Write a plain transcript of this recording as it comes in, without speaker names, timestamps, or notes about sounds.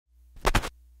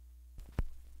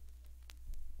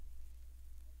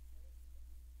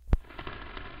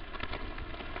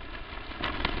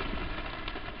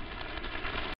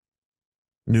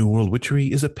New World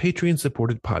Witchery is a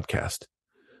Patreon-supported podcast.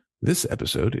 This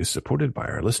episode is supported by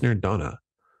our listener, Donna.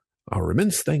 Our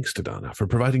immense thanks to Donna for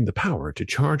providing the power to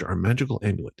charge our magical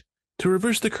amulet to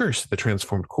reverse the curse that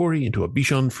transformed Cory into a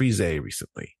Bichon Frise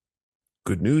recently.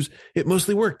 Good news, it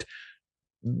mostly worked.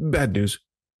 Bad news,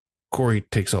 Cory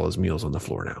takes all his meals on the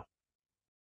floor now.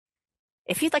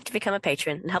 If you'd like to become a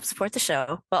patron and help support the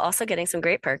show while also getting some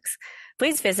great perks,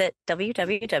 please visit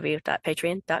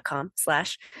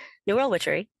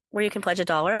www.patreon.com/newworldwitchery, where you can pledge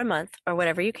 $1 a month or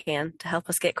whatever you can to help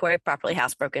us get Cory properly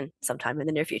housebroken sometime in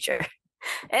the near future.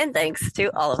 And thanks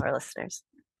to all of our listeners.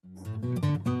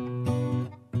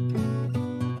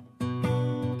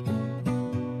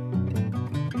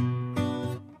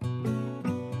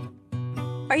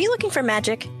 Are you looking for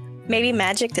magic? Maybe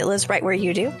magic that lives right where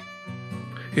you do?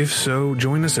 If so,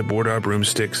 join us aboard our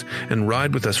broomsticks and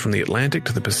ride with us from the Atlantic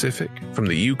to the Pacific, from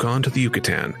the Yukon to the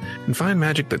Yucatan, and find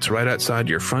magic that's right outside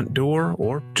your front door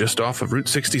or just off of Route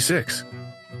 66.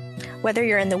 Whether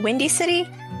you're in the Windy City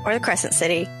or the Crescent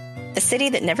City, the city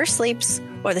that never sleeps,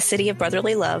 or the city of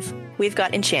brotherly love, we've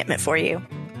got enchantment for you.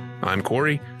 I'm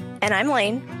Cory. And I'm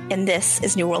Lane, and this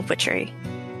is New World Witchery.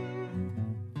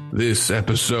 This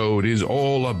episode is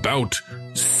all about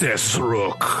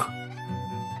Sesruk.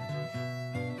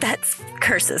 That's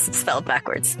curses spelled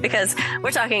backwards, because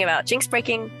we're talking about jinx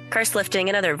breaking, curse lifting,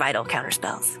 and other vital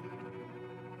counterspells.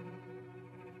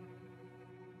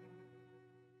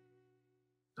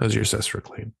 How's your Sesruk,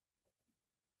 Lane?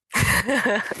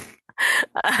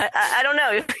 I don't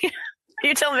know.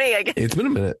 You tell me, I guess. It's been a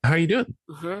minute. How are you doing?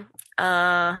 Mm-hmm.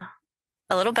 A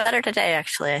little better today,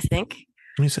 actually, I think.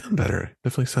 You sound better.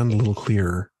 Definitely sound a little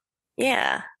clearer.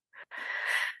 Yeah.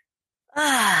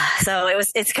 So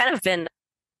it's kind of been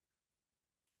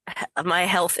my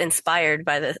health inspired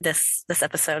by this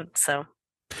episode. So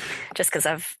just because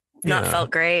I've not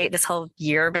felt great this whole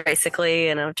year, basically,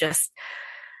 and I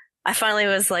finally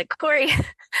was like, Cory,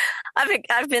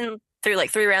 I've been through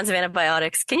like 3 rounds of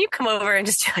antibiotics. Can you come over and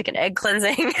just do like an egg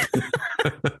cleansing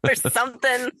or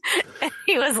something? And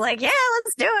he was like, yeah,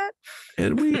 let's do it.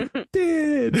 And we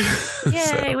did.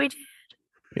 Yay, we did.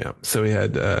 Yeah. So we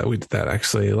did that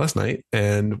actually last night,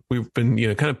 and we've been,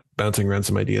 kind of bouncing around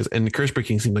some ideas, and curse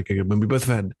breaking seemed like a good one. We both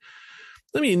had,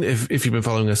 if you've been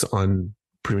following us on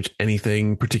pretty much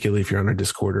anything, particularly if you're on our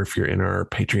Discord or if you're in our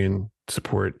Patreon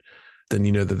support, then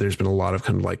you know that there's been a lot of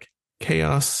kind of like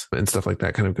chaos and stuff like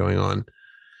that kind of going on.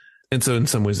 And so in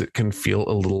some ways it can feel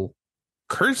a little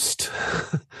cursed.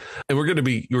 And we're going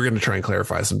to try and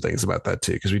clarify some things about that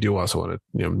too, because we do also want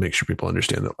to, make sure people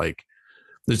understand that like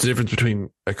there's a difference between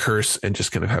a curse and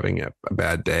just kind of having a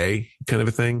bad day kind of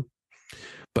a thing.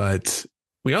 But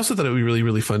we also thought it would be really,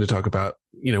 really fun to talk about,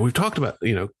 we've talked about,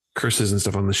 curses and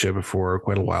stuff on the show before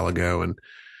quite a while ago. And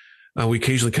we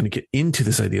occasionally kind of get into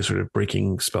this idea of sort of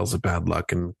breaking spells of bad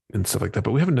luck and stuff like that.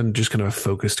 But we haven't done just kind of a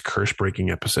focused curse breaking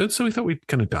episode. So we thought we'd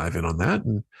kind of dive in on that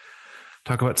and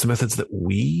talk about some methods that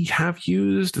we have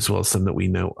used, as well as some that we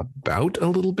know about a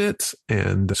little bit,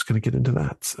 and just going to get into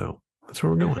that. So that's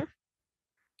where we're going. Mm-hmm.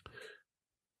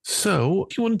 So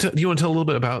do you want to tell a little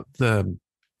bit about the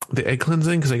egg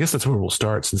cleansing? Because I guess that's where we'll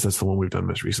start, since that's the one we've done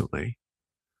most recently.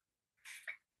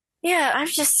 Yeah,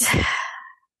 I've just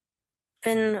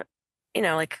been,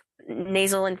 like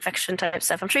nasal infection type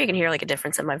stuff. I'm sure you can hear like a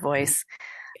difference in my voice.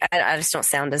 I just don't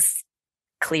sound as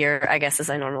clear, I guess,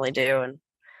 as I normally do. And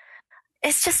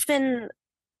it's just been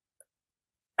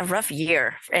a rough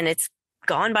year, and it's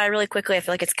gone by really quickly. I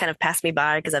feel like it's kind of passed me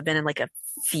by because I've been in like a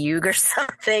fugue or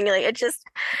something. Like I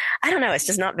don't know. It's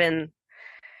just not been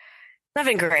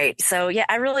great. So yeah,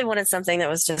 I really wanted something that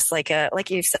was just like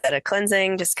you said, a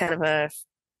cleansing, just kind of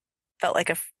felt like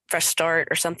a fresh start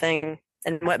or something.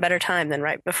 And what better time than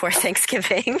right before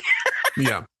Thanksgiving?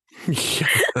 Yeah.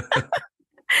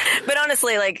 But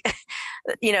honestly, like,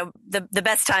 the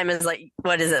best time is like,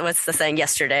 what is it? What's the saying?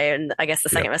 Yesterday. And I guess the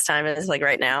second best time is like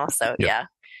right now. So yeah,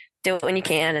 do it when you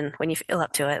can and when you feel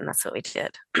up to it. And that's what we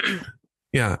did.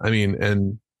 Yeah. I mean,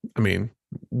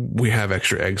 we have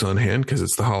extra eggs on hand because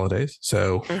it's the holidays.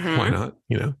 So why not,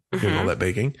 doing all that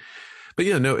baking. But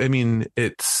yeah, no, I mean,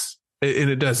 there's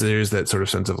that sort of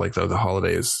sense of like, though, the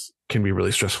holidays can be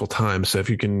really stressful time. So if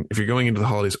you're going into the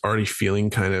holidays already feeling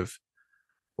kind of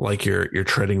like you're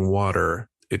treading water,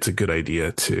 it's a good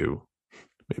idea to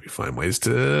maybe find ways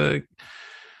to,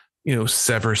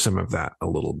 sever some of that a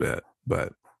little bit.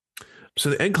 But so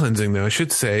the egg cleansing, though, I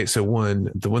should say, the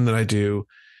one that I do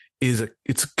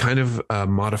it's kind of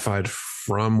modified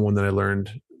from one that I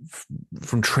learned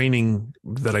from training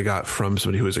that I got from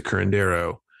somebody who was a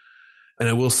curandero. And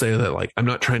I will say that, like, I'm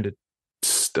not trying to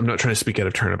speak out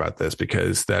of turn about this,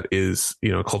 because that is,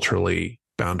 culturally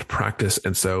bound practice.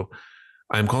 And so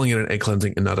I'm calling it an egg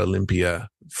cleansing and not a limpia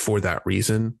for that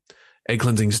reason. Egg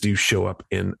cleansings do show up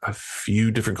in a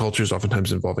few different cultures,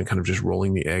 oftentimes involving kind of just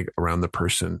rolling the egg around the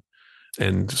person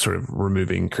and sort of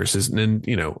removing curses. And then,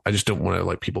 you know, I just don't want to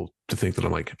like people to think that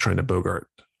I'm like trying to bogart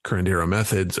curandero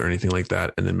methods or anything like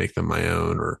that and then make them my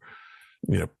own, or,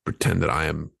 you know, pretend that I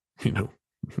am, you know,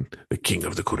 the king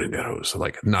of the curanderos.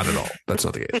 Like, not at all. That's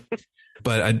not the case.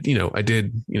 But I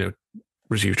did, you know,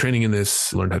 receive training in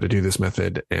this, learned how to do this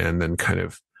method, and then kind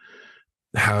of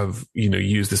have, you know,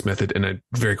 use this method. And I'm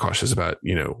very cautious about,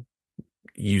 you know,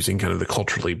 using kind of the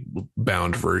culturally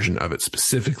bound version of it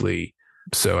specifically.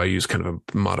 So I use kind of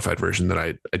a modified version that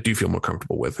I do feel more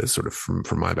comfortable with, as sort of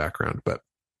from my background. But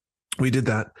we did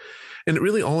that. And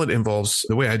really all it involves,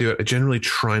 the way I do it, I generally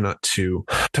try not to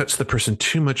touch the person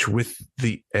too much with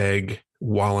the egg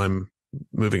while I'm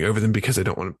moving over them, because I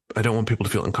don't want people to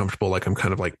feel uncomfortable. Like I'm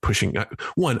kind of like pushing.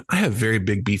 One, I have very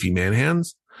big, beefy man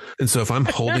hands. And so if I'm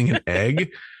holding an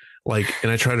egg, like,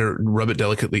 and I try to rub it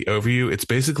delicately over you, it's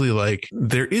basically like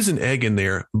there is an egg in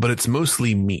there, but it's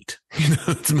mostly meat. You know,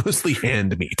 it's mostly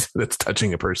hand meat that's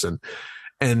touching a person.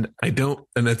 And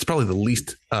that's probably the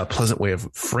least pleasant way of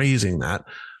phrasing that.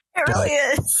 It really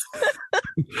is.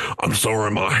 I'm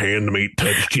sorry, my hand meat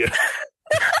touched you.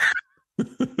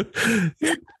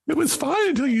 It was fine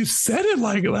until you said it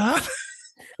like that.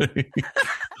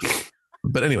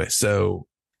 But anyway, so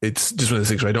it's just one of those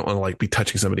things where I don't want to like be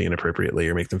touching somebody inappropriately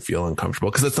or make them feel uncomfortable,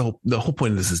 because that's the whole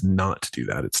point of this is not to do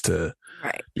that. It's to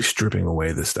be stripping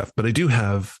away this stuff. But I do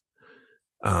have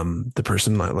the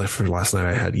person, like for last night,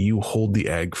 I had you hold the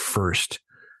egg first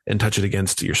and touch it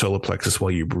against your solar plexus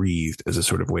while you breathed, as a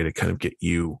sort of way to kind of get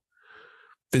you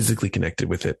physically connected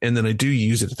with it. And then I do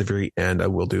use it at the very end. I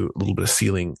will do a little bit of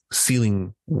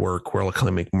sealing work where I'll kind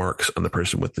of make marks on the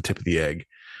person with the tip of the egg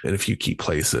in a few key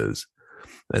places,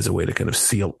 as a way to kind of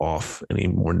seal off any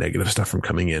more negative stuff from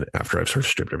coming in after I've sort of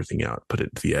stripped everything out, put it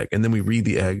into the egg. And then we read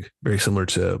the egg, very similar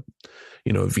to,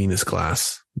 you know, a Venus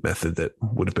glass method that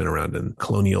would have been around in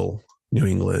colonial New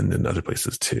England and other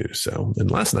places too. So, and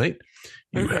last night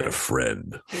you had a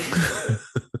friend.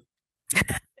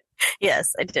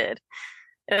 Yes, I did.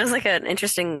 It was like an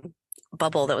interesting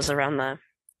bubble that was around the,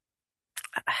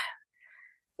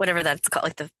 whatever that's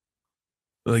called,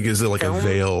 like is it like film? A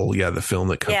veil? Yeah, the film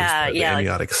that covers the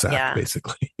amniotic sac,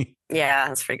 basically. Yeah,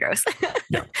 that's pretty gross.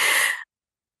 Yeah.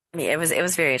 It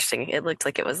was very interesting. It looked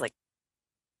like it was like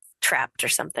trapped or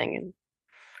something, and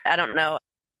I don't know.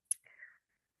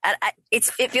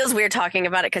 It feels weird talking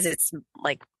about it because it's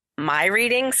like my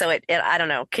reading, so it I don't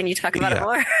know. Can you talk about it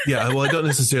more? Yeah, well, I don't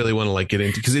necessarily want to like get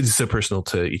into, because it is so personal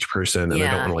to each person, and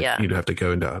I don't want to you to have to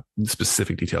go into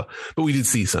specific detail. But we did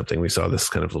see something. We saw this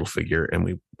kind of little figure, and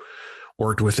we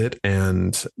worked with it,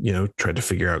 and you know, tried to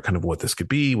figure out kind of what this could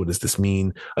be. What does this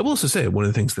mean? I will also say, one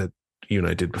of the things that you and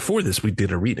I did before this, we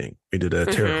did a reading. We did a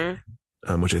tarot,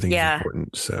 which I think is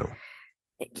important. So,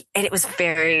 and it was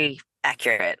very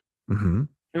accurate, and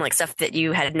like stuff that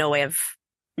you had no way of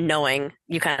knowing,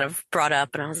 you kind of brought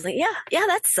up, and I was like, yeah,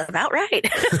 that's about right.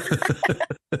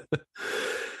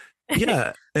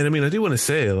 Yeah. And I mean, I do want to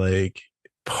say, like,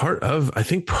 part of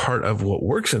what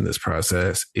works in this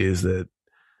process is that,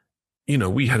 you know,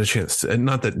 we had a chance to, and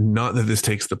not that this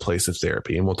takes the place of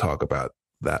therapy, and we'll talk about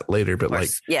that later, but like,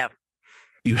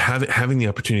 you having the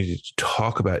opportunity to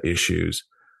talk about issues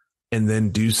and then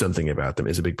do something about them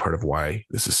is a big part of why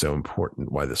this is so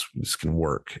important, why this can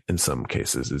work in some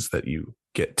cases, is that you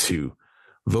get to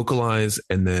vocalize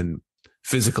and then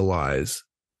physicalize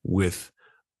with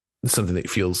something that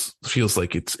feels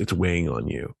like it's weighing on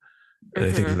you. And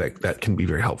I think that can be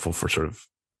very helpful for sort of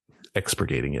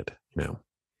expurgating it, you know.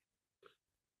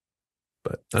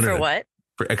 But I don't know, what?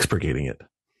 For expurgating it.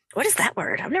 What is that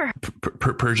word? I've never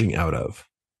purging out of.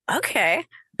 Okay.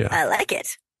 Yeah. I like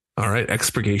it. All right.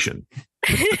 Expurgation.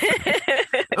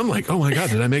 I'm like, oh my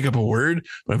God, did I make up a word?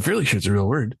 But I'm fairly sure it's a real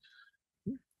word.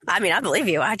 I mean, I believe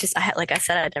you. Like I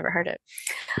said, I'd never heard it.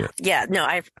 Yeah. No,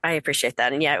 I appreciate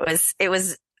that. And yeah, it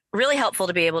was really helpful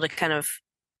to be able to kind of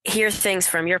hear things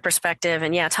from your perspective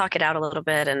and talk it out a little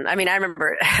bit. And I mean, I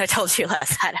remember I told you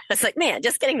last night, I was like, man,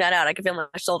 just getting that out, I could feel my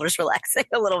shoulders relaxing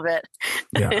a little bit,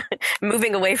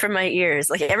 moving away from my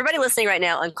ears. Like, everybody listening right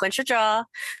now, unclench your jaw,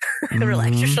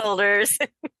 relax your shoulders.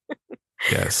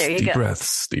 Yes. Deep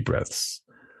breaths.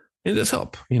 It does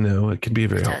help. You know, it can be a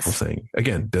very helpful thing.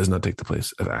 Again, does not take the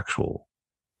place of actual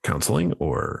counseling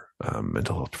or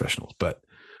mental health professionals, but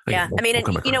I mean,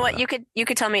 you know what? You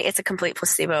could tell me it's a complete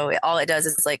placebo. All it does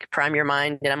is like prime your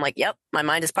mind, and I'm like, yep, my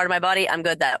mind is part of my body. I'm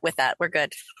good with that. We're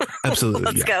good. Absolutely.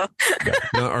 Let's go.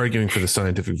 Not arguing for the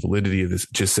scientific validity of this,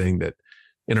 just saying that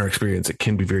in our experience, it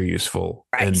can be very useful.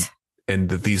 Right. And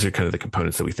that these are kind of the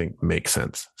components that we think make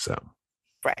sense. So,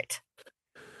 right.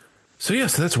 So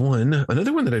that's one.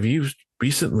 Another one that I've used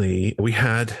recently, we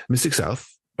had Mystic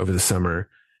South over the summer.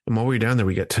 And while we were down there,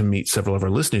 we got to meet several of our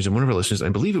listeners. And one of our listeners, I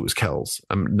believe it was Kells,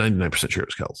 I'm 99% sure it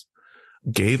was Kells,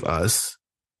 gave us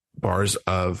bars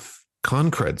of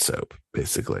concred soap,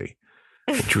 basically,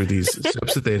 which were these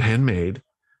soaps that they had handmade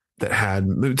that had,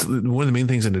 one of the main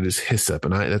things in it is hyssop.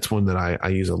 And that's one that I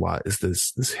use a lot, is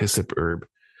this hyssop herb,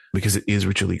 because it is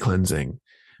ritually cleansing.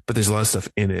 But there's a lot of stuff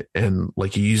in it, and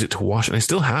like you use it to wash, and I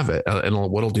still have it. And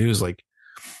what I'll do is, like,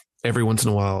 every once in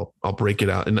a while I'll break it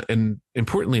out, and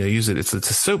importantly, I use it. It's a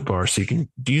soap bar, so you can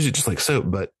use it just like soap.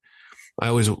 But I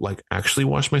always like actually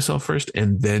wash myself first,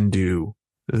 and then do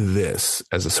this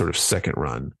as a sort of second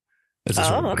run, as a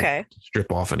sort of okay.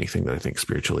 strip off anything that I think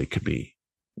spiritually could be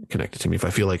connected to me. If I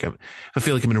feel like I'm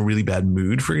in a really bad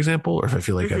mood, for example, or if I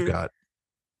feel like I've got,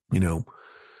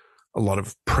 a lot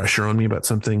of pressure on me about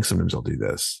something, sometimes I'll do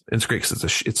this. And it's great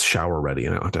because it's shower ready,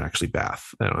 and I don't have to actually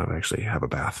bath. I don't have to actually have a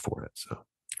bath for it. So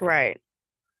right,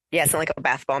 yeah, it's not like a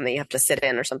bath bomb that you have to sit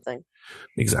in or something.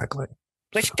 Exactly.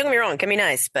 Which, don't get me wrong, can be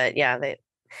nice, but yeah,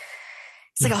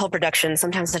 it's like a whole production.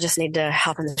 Sometimes I just need to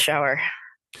hop in the shower.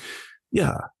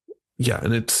 Yeah,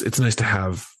 and it's nice to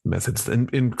have methods.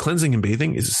 And cleansing and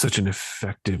bathing is such an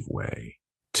effective way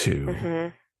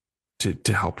to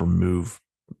help remove,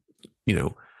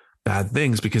 bad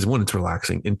things, because one, it's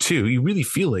relaxing, and two, you really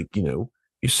feel like, you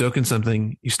soak in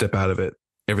something, you step out of it,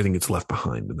 everything gets left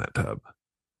behind in that tub.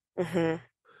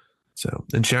 So,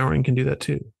 and showering can do that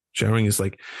too. Showering is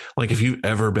like if you've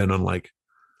ever been on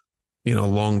a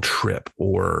long trip,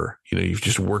 or, you've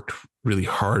just worked really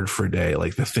hard for a day,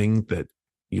 like the thing that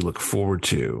you look forward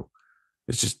to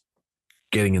is just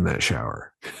getting in that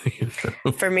shower.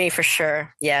 For me, for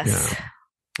sure. Yes. Yeah.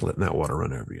 Letting that water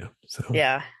run over you. So,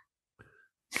 yeah.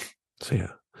 So,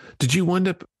 yeah. Did you wind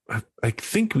up, I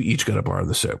think we each got a bar of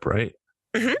the soap, right?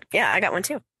 Yeah, I got one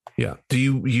too. Yeah. Do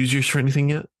you use yours for anything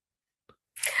yet?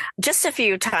 Just a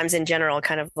few times in general,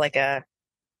 kind of like I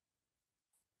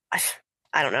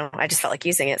don't know. I just felt like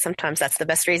using it. Sometimes that's the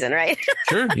best reason, right?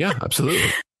 Sure. Yeah, absolutely.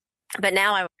 But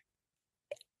now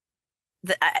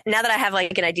now that I have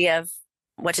like an idea of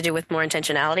what to do with more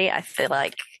intentionality, I feel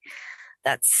like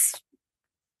that's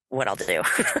what I'll do.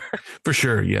 For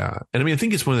sure. Yeah. And I mean, I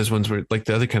think it's one of those ones where, like,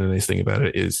 the other kind of nice thing about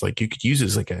it is, like, you could use it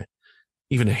as like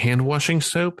even a hand washing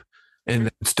soap, and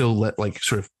still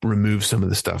sort of remove some of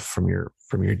the stuff from your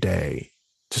day,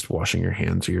 just washing your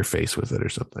hands or your face with it or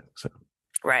something. So,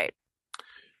 right.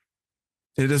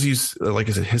 And it does use, like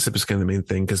I said, hyssop is kind of the main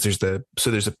thing, because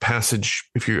there's a passage,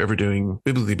 if you're ever doing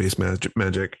biblically based magic,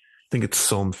 I think it's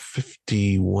Psalm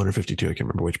 51 or 52. I can't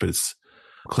remember which, but it's,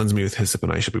 cleanse me with hyssop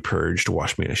and I shall be purged.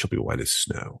 Wash me and I shall be white as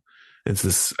snow. And it's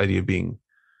this idea of being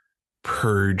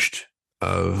purged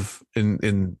of,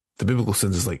 in the biblical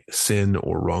sense, is like sin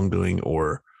or wrongdoing,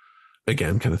 or,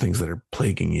 again, kind of things that are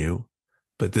plaguing you.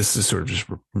 But this is sort of just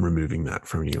removing that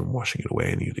from you and washing it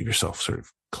away, and you leave yourself sort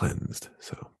of cleansed.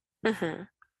 So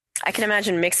I can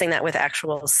imagine mixing that with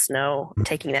actual snow,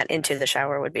 taking that into the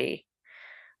shower would be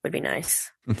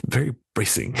nice. Very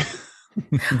bracing.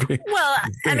 Well,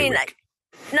 I mean,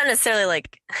 not necessarily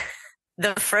like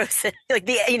the frozen, like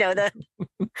the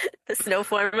snow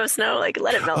form of snow, like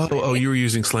let it melt. Oh, you were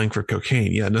using slang for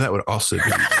cocaine. Yeah, no, that would also be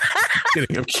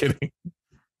I'm kidding.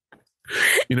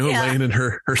 Laying in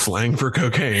her slang for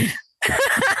cocaine.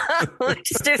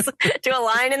 Just do a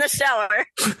line in the shower.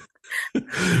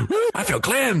 I feel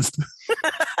cleansed.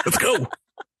 Let's go.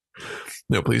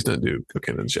 No, please don't do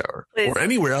cocaine in the shower, or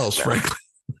anywhere else, frankly.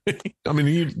 I mean,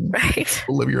 you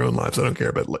live your own lives. I don't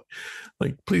care, but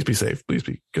please be safe. Please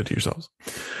be good to yourselves.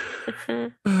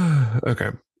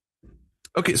 Okay.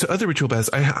 So other ritual baths,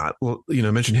 I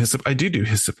mentioned hyssop. I do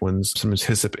hyssop ones. Sometimes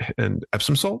hyssop and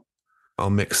Epsom salt. I'll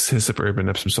mix hyssop herb and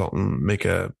Epsom salt and make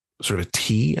a sort of a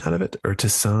tea out of it, or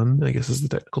tisane, I guess is the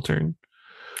technical term.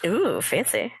 Ooh,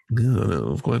 fancy.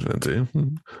 No, quite fancy.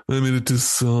 I made a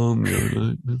tisane the other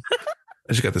night.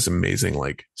 I just got this amazing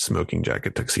smoking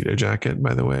jacket, tuxedo jacket,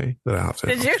 by the way, that I have to.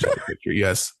 Did you? Picture.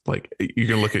 Yes. You're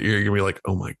going to look at you're going to be like,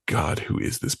 oh my God, who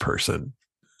is this person?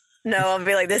 No, I'll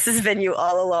be like, this has been you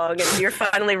all along, and you're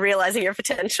finally realizing your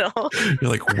potential. You're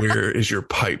like, where is your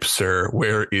pipe, sir?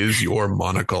 Where is your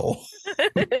monocle?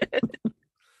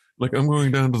 I'm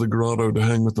going down to the grotto to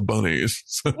hang with the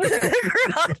bunnies.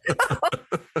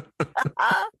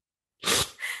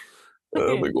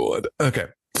 Oh my God. Okay.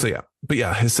 So yeah, but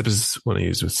yeah, hyssop is one I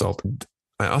use with salt.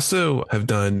 I also have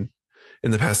done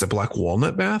in the past a black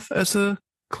walnut bath as a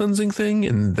cleansing thing.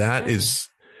 And that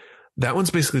one's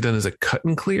basically done as a cut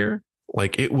and clear.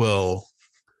 It will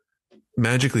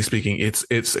magically speaking, it's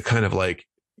kind of like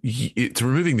it's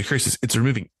removing the curses. It's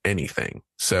removing anything.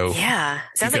 So yeah,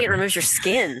 sounds like it removes your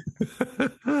skin.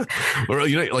 Or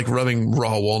like rubbing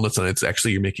raw walnuts on it. It's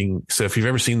actually you're making. So if you've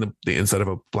ever seen the inside of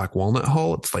a black walnut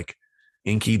hull, it's like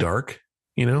inky dark.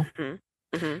 Mm-hmm.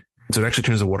 Mm-hmm. So it actually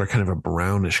turns the water kind of a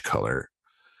brownish color,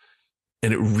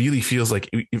 and it really feels like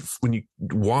when you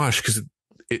wash, because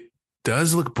it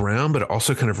does look brown, but it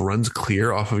also kind of runs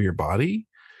clear off of your body.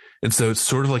 And so it's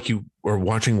sort of like you are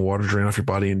watching water drain off your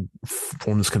body and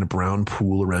form this kind of brown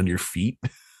pool around your feet.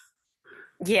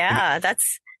 Yeah, that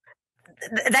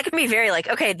can be very like,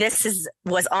 okay,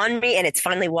 was on me and it's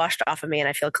finally washed off of me and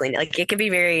I feel clean. Like it can be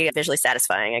very visually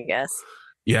satisfying, I guess.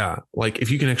 Yeah. Like if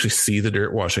you can actually see the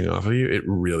dirt washing off of you, it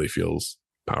really feels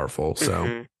powerful. So,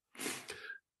 Mm-hmm.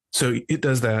 so it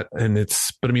does that. And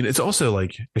but I mean, it's also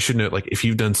like, I should note, like if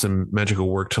you've done some magical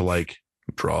work to like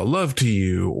draw love to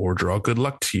you or draw good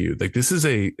luck to you, like this is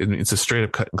it's a straight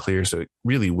up cut and clear. So it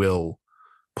really will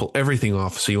pull everything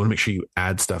off. So you want to make sure you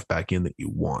add stuff back in that you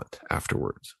want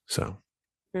afterwards. So,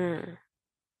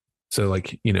 so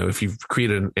like, if you've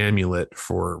created an amulet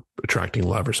for attracting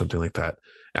love or something like that,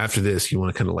 after this, you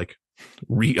want to kind of like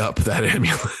re-up that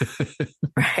amulet,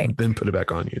 right? Then put it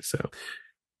back on you. So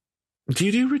do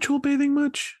you do ritual bathing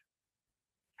much?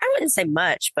 I wouldn't say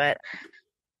much, but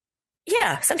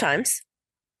yeah, sometimes.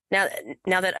 Now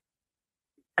that,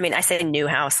 I mean, I say new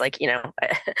house, like,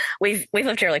 we've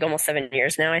lived here like almost 7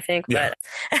 years now, I think. Yeah.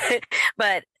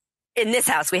 But in this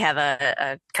house, we have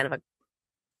a kind of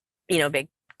a, big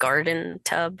garden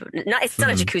tub. It's not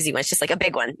a jacuzzi one. It's just like a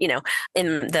big one,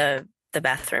 in the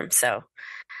bathroom. So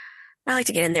I like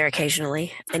to get in there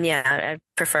occasionally. And yeah, I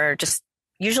prefer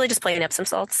usually just plain Epsom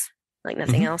salts, like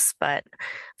nothing else. But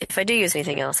if I do use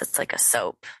anything else, it's like a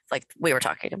soap, like we were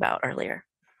talking about earlier.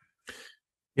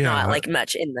 Yeah. Not like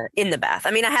much in the bath.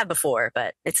 I mean, I have before,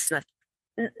 but it's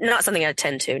not something I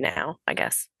tend to now, I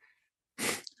guess.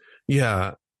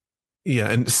 Yeah.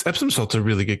 Yeah. And Epsom salts are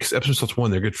really good because Epsom salts,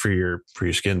 one, they're good for your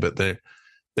skin, but they're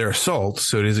a salt.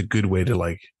 So it is a good way to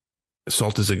like,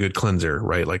 salt is a good cleanser,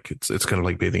 right? Like it's kind of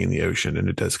like bathing in the ocean and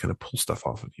it does kind of pull stuff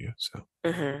off of you. So,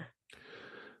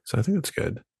 so I think that's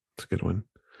good. It's a good one.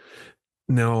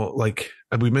 Now, like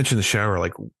we mentioned the shower,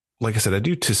 like I said, I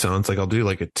do tisanes. Like I'll do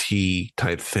like a tea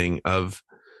type thing of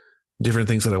different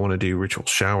things that I want to do ritual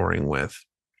showering with.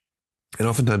 And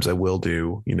oftentimes I will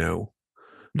do,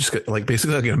 just get, like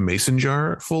basically like a mason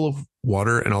jar full of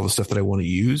water and all the stuff that I want to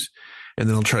use. And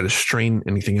then I'll try to strain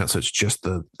anything out. So it's just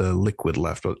the liquid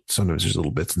left, but sometimes there's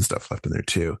little bits and stuff left in there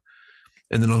too.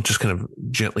 And then I'll just kind of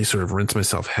gently sort of rinse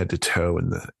myself head to toe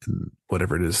in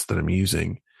whatever it is that I'm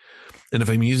using. And if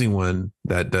I'm using one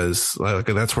that does, like,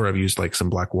 that's where I've used like some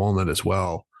black walnut as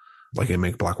well. Like I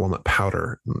make black walnut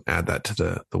powder and add that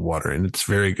to the water. And it's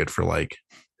very good for like,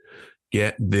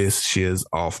 get this shiz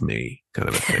off me kind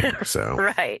of a thing. So,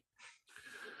 right.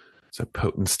 So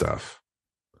potent stuff.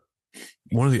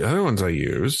 One of the other ones I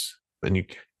use, and you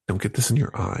don't get this in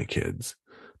your eye, kids,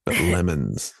 but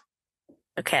lemons.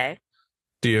 Okay.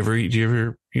 Do you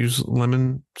ever use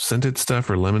lemon scented stuff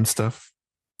or lemon stuff?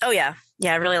 Oh yeah.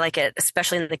 Yeah. I really like it,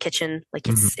 especially in the kitchen. Like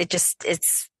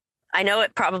it's, I know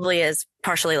it probably is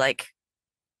partially like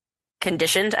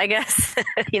conditioned, I guess.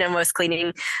 Most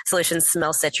cleaning solutions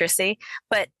smell citrusy,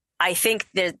 but I think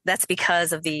that's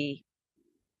because of the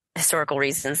historical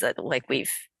reasons that like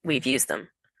we've used them.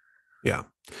 Yeah.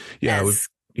 Yeah.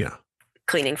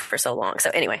 Cleaning for so long. So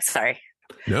anyway, sorry.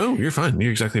 No, you're fine.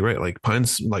 You're exactly right. Like pine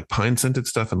scented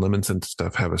stuff and lemon scented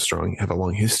stuff have a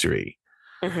long history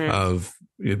of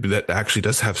that actually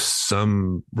does have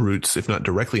some roots, if not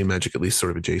directly in magic, at least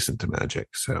sort of adjacent to magic.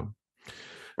 So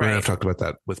right. I've talked about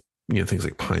that with, things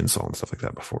like pine sol and stuff like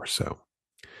that before. So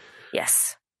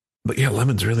yes, but yeah,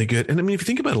 lemon's really good. And I mean, if you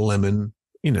think about a lemon,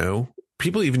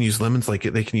 people even use lemons, like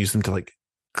they can use them to like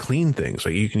clean things.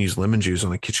 Like you can use lemon juice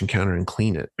on a kitchen counter and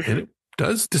clean it. And it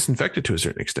does disinfect it to a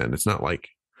certain extent. It's not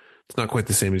quite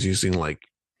the same as using like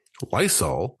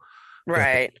Lysol.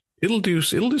 Right. It'll do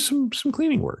some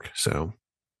cleaning work. So,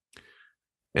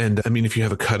 and I mean, if you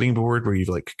have a cutting board where you've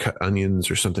like cut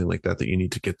onions or something like that you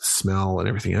need to get the smell and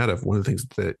everything out of, one of the things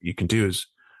that you can do is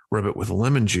rub it with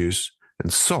lemon juice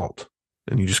and salt.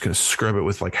 And you just kind of scrub it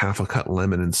with like half a cut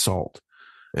lemon and salt.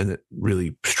 And it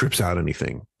really strips out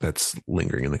anything that's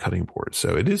lingering in the cutting board.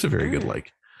 So it is a very good,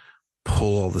 like,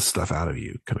 pull all the stuff out of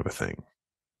you kind of a thing.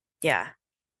 Yeah.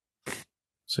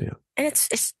 So, yeah. And it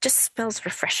just smells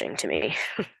refreshing to me.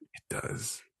 It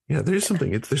does. Yeah. There's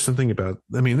something about,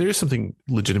 I mean, there's something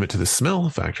legitimate to the smell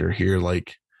factor here.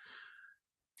 Like,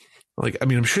 I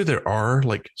mean, I'm sure there are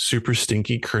like super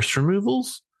stinky curse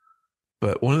removals,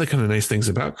 but one of the kind of nice things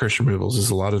about curse removals is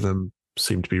a lot of them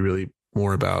seem to be really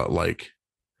more about like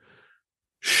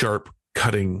sharp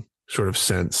cutting sort of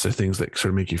sense. They're things that sort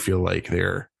of make you feel like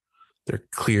they're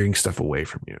clearing stuff away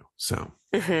from you. So,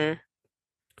 Mm-hmm.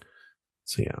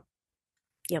 so yeah.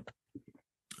 Yep.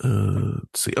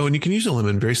 Let's see. Oh, and you can use a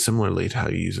lemon very similarly to how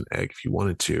you use an egg if you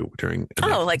wanted to during.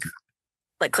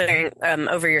 Like clearing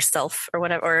over yourself or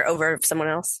whatever, or over someone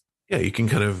else. Yeah, you can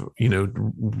kind of,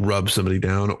 rub somebody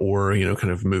down or, kind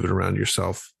of move it around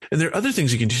yourself. And there are other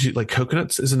things you can do, like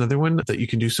coconuts is another one that you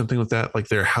can do something with that. Like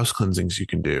there are house cleansings you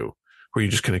can do where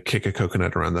you just kind of kick a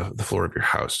coconut around the floor of your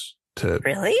house to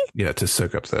really? Yeah, to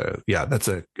soak up that's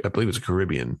I believe it's a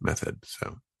Caribbean method.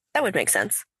 So that would make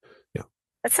sense. Yeah.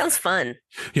 That sounds fun.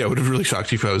 Yeah, it would have really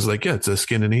shocked you if I was like, yeah, it's a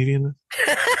Scandinavian.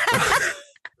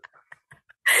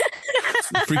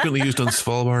 Frequently used on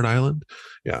Svalbard Island.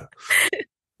 Yeah.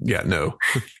 Yeah, no.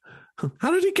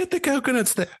 How did he get the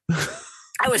coconuts there?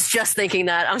 I was just thinking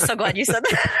that. I'm so glad you said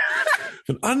that.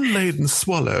 An unladen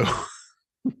swallow.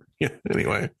 Yeah,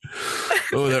 anyway.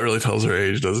 Oh, that really tells her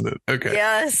age, doesn't it? Okay.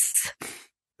 Yes.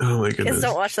 Oh, my goodness. Kids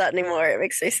don't watch that anymore. It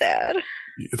makes me sad.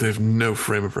 They have no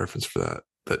frame of reference for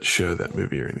that show, that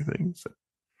movie or anything. So.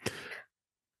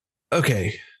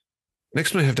 Okay.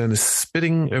 Next one I have done is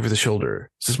spitting over the shoulder.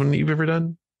 Is this one that you've ever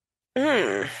done?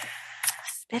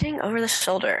 Spitting over the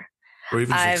shoulder. Or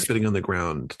even just like spitting on the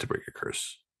ground to break a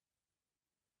curse.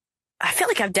 I feel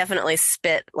like I've definitely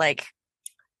spit, like,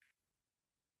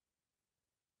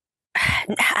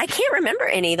 I can't remember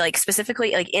any, like,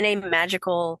 specifically, like, in a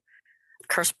magical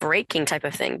curse breaking type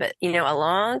of thing. But, a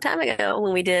long time ago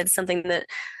when we did something that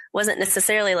wasn't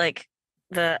necessarily, like,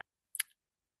 the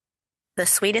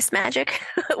sweetest magic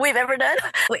we've ever done,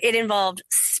 it involved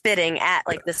spitting at,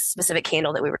 like, this specific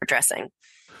candle that we were dressing.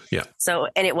 Yeah. So,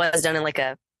 and it was done in like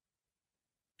a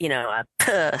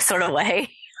sort of way.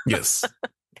 Yes.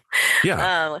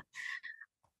 Yeah.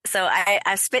 So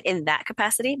I spit in that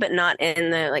capacity, but not in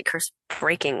the like curse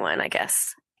breaking one, I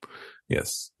guess.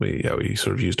 Yes. We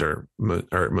sort of used our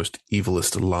most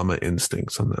evilest llama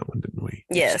instincts on that one, didn't we?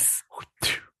 Yes.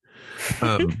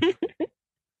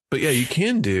 But yeah, you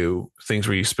can do things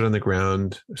where you spit on the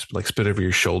ground, like spit over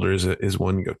your shoulders is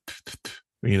one, go,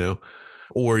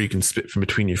 or you can spit from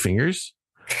between your fingers.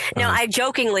 Now, I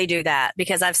jokingly do that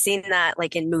because I've seen that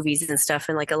like in movies and stuff,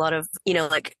 and like a lot of,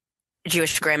 like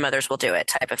Jewish grandmothers will do it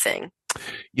type of thing.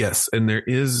 Yes. And there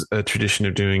is a tradition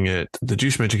of doing it. The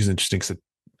Jewish magic is interesting because,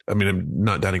 I'm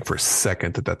not doubting for a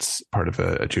second that that's part of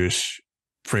a Jewish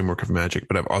framework of magic,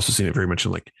 but I've also seen it very much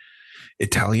in like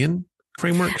Italian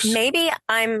frameworks. Maybe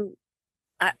I'm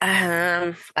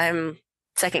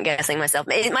second guessing myself.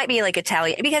 It might be like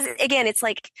Italian because again, it's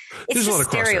like, it's just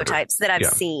stereotypes that I've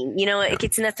seen,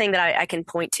 it's nothing that I can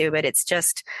point to, but it's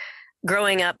just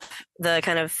growing up the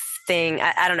kind of thing.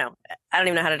 I don't know. I don't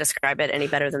even know how to describe it any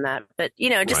better than that, but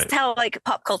just how like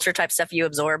pop culture type stuff you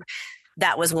absorb.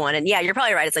 That was one. And yeah, you're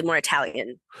probably right. It's like more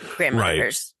Italian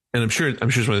grandmothers. Right. And I'm sure it's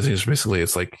one of the things basically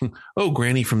it's like, oh,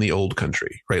 Granny from the old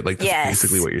country, right? Like that's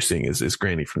basically what you're seeing is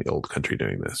Granny from the old country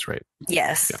doing this, right?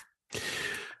 Yes. Yeah.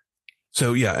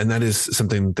 So yeah, and that is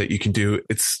something that you can do.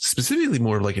 It's specifically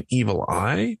more of like an evil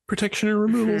eye protection and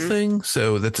removal thing.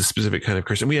 So that's a specific kind of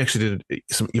curse. And we actually did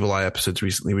some evil eye episodes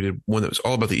recently. We did one that was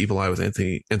all about the evil eye with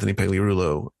Anthony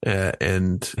Pagliarulo,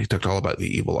 and he talked all about the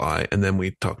evil eye. And then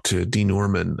we talked to Dee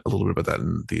Norman a little bit about that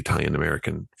in the Italian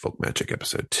American folk magic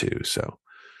episode too. So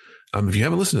if you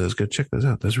haven't listened to those, go check those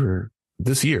out. Those were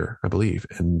this year, I believe,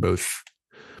 and both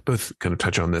kind of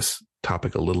touch on this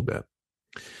topic a little bit.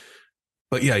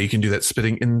 But yeah, you can do that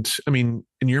spitting. And in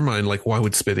your mind, like, why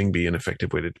would spitting be an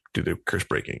effective way to do the curse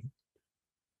breaking?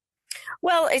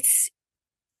 Well, it's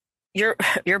your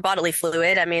bodily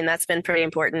fluid. That's been pretty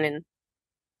important in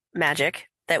magic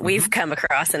that we've come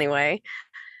across anyway.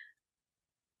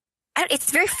 It's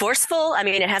very forceful.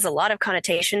 It has a lot of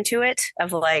connotation to it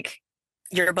of like,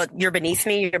 you're beneath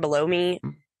me, you're below me.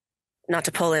 Not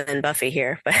to pull in Buffy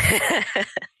here, but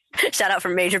shout out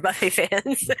from major Buffy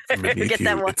fans. Get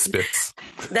that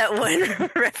one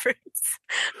reference.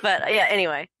 But yeah,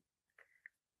 anyway.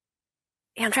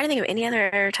 Yeah, I'm trying to think of any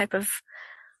other type of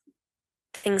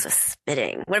things with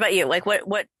spitting. What about you? Like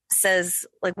what says,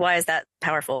 like, why is that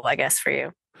powerful, I guess, for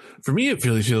you? For me, it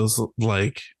really feels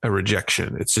like a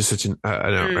rejection. It's just such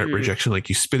a rejection. Like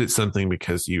you spit at something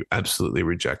because you absolutely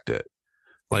reject it.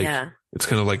 Like it's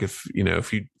kind of like if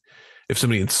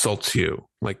somebody insults you,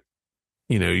 like,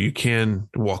 you can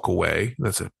walk away.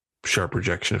 That's a sharp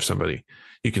rejection of somebody.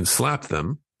 You can slap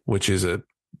them, which is a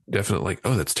definite like,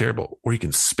 oh, that's terrible. Or you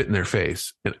can spit in their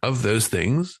face. And of those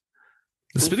things,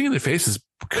 the spitting in their face is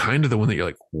kind of the one that you're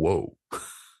like, whoa.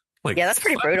 Like, yeah, that's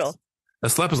pretty brutal. A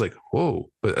slap is like, whoa.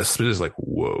 But a spit is like,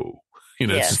 whoa.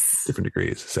 It's Yes, just different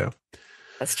degrees. So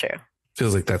that's true.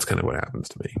 feels like that's kind of what happens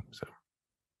to me. So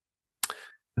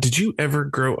did you ever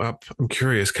grow up? I'm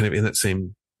curious, kind of in that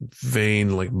same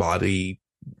vein, like body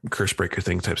curse breaker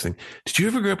thing type thing. Did you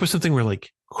ever grow up with something where like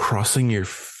crossing your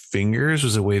fingers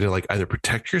was a way to like either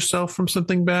protect yourself from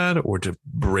something bad or to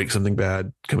break something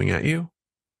bad coming at you?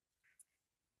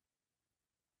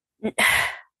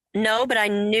 No, but I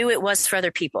knew it was for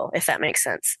other people, if that makes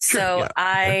sense. Sure, So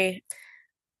yeah.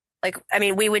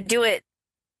 Okay. we would do it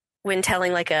when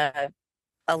telling like a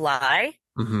lie,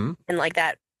 Mm-hmm. and like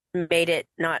that made it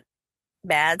not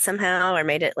bad somehow, or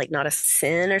made it like not a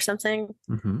sin or something.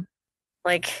 Mm-hmm.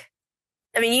 Like,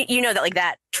 I mean, you know that like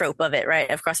that trope of it, right?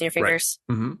 Of crossing your fingers.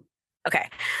 Right. Mm-hmm. Okay.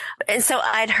 And so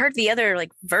I'd heard the other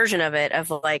like version of it of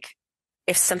like,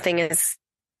 if something is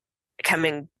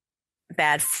coming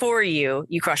bad for you,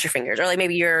 you cross your fingers, or like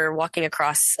maybe you're walking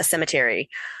across a cemetery,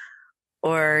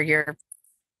 or you're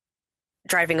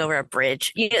driving over a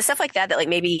bridge, stuff like that like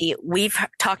maybe we've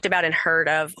talked about and heard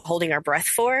of holding our breath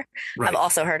for. Right. I've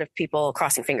also heard of people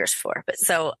crossing fingers for, but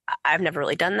so I've never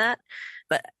really done that,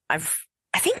 but I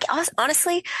think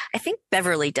honestly, I think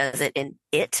Beverly does it in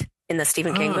the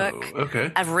Stephen King book.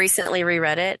 Okay. I've recently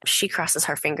reread it. She crosses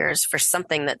her fingers for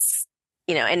something that's,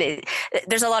 and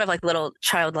there's a lot of like little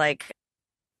childlike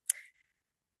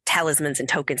talismans and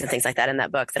tokens and things like that in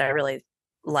that book that I really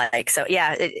like. So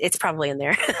yeah, it's probably in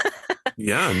there.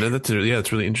 Yeah, no,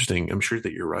 it's really interesting. I'm sure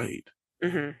that you're right.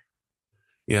 Mm-hmm.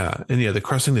 Yeah. And yeah, the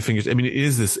crossing the fingers, I mean,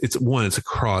 it's a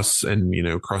cross,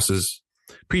 and, crosses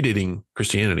predating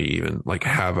Christianity even like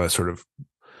have a sort of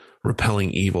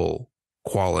repelling evil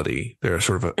quality. They're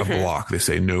sort of a block. They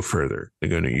say no further.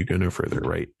 You go no further.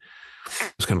 Right.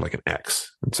 It's kind of like an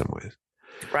X in some ways.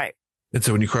 Right. And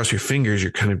so when you cross your fingers,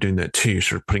 you're kind of doing that too. You're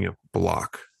sort of putting a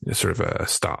block, sort of a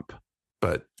stop.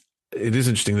 But it is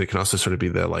interesting that it can also sort of be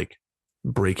the like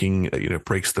breaking,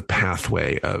 breaks the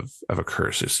pathway of a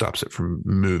curse. It stops it from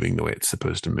moving the way it's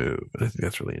supposed to move. And I think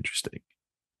that's really interesting.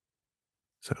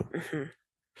 So, and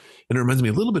it reminds me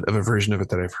a little bit of a version of it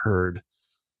that I've heard.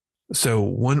 So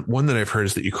one that I've heard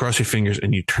is that you cross your fingers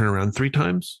and you turn around 3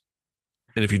 times.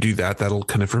 And if you do that, that'll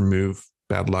kind of remove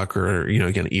bad luck or,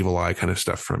 again, evil eye kind of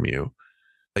stuff from you.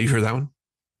 You heard that one?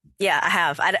 Yeah, I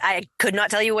have. I could not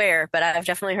tell you where, but I've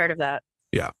definitely heard of that.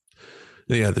 Yeah.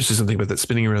 Yeah. There's just something about that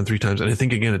spinning around 3 times. And I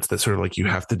think, again, it's that sort of like you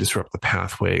have to disrupt the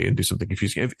pathway and do something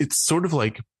confusing. It's sort of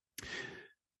like,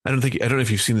 I don't know if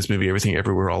you've seen this movie, Everything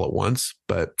Everywhere All at Once,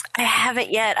 but I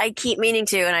haven't yet. I keep meaning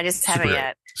to, and I just haven't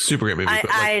yet. Super great movie.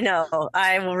 I know.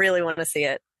 I really want to see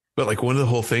it. But like one of the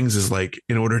whole things is like,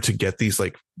 in order to get these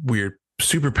like weird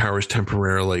superpowers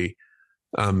temporarily,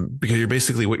 because you're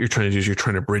basically, what you're trying to do is you're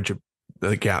trying to bridge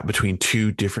the gap between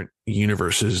 2 different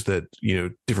universes that,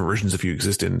 different versions of you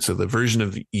exist in. So the version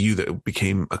of you that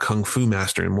became a kung fu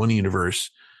master in one universe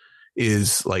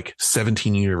is like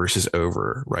 17 universes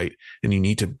over, right? And you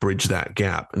need to bridge that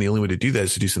gap. And the only way to do that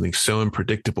is to do something so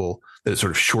unpredictable that it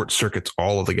sort of short circuits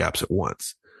all of the gaps at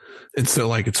once. And so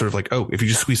like, it's sort of like, oh, if you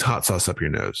just squeeze hot sauce up your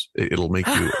nose, it'll make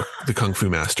you the kung fu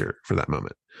master for that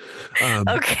moment.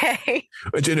 Okay.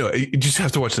 But you just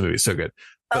have to watch the movie. It's so good.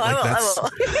 But I will.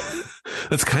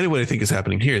 That's kind of what I think is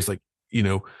happening here is like, we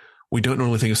don't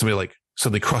normally think of somebody like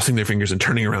suddenly crossing their fingers and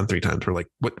turning around 3 times. We're like,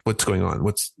 what's going on?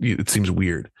 It seems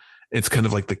weird. It's kind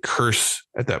of like the curse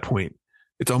at that point.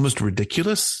 It's almost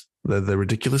ridiculous. The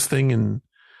ridiculous thing in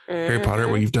Harry Potter,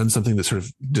 where you've done something that sort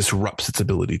of disrupts its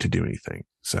ability to do anything.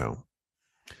 So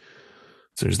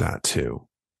there's that too.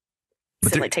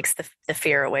 But it like takes the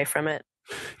fear away from it.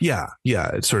 Yeah.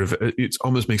 It's sort of, it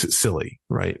almost makes it silly,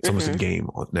 right? It's almost a game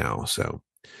now. So,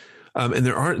 and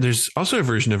there's also a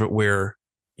version of it where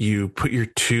you put your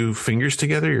 2 fingers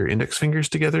together, your index fingers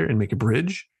together, and make a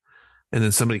bridge, and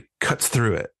then somebody cuts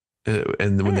through it.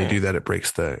 And then when they do that, it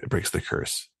breaks the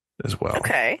curse as well.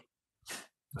 Okay.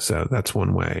 So that's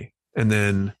one way. And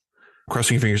then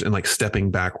crossing your fingers and like stepping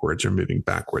backwards or moving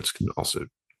backwards can also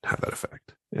have that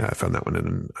effect. Yeah. I found that one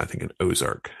in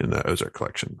Ozark, in the Ozark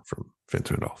collection from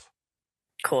Vance Randolph.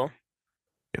 Cool.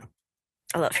 Yeah.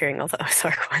 I love hearing all the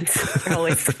Ozark ones. They're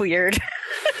always weird.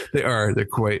 They're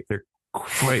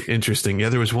quite interesting. Yeah.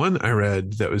 There was one I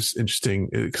read that was interesting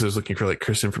because I was looking for like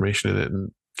curse information in it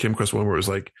and came across one where it was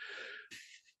like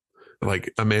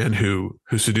a man who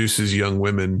seduces young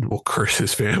women will curse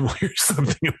his family or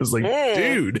something. It was like,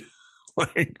 dude,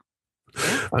 like,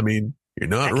 I mean, you're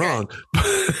not wrong.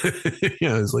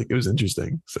 Yeah, it was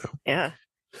interesting. So yeah.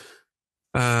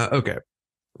 Okay.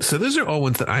 So those are all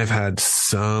ones that I've had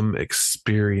some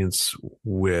experience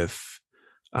with.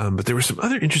 But there were some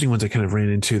other interesting ones I kind of ran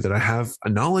into that I have a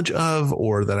knowledge of,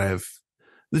 or that I've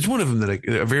There's one of them that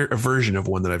a version of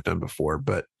one that I've done before,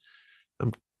 but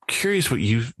I'm curious what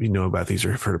you know about these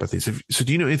or have heard about these. So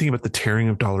do you know anything about the tearing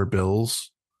of dollar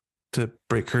bills to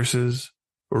break curses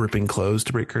or ripping clothes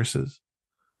to break curses?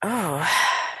 Oh,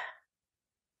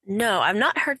 no, I've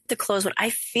not heard the clothes one. I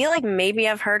feel like maybe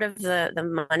I've heard of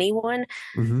the money one,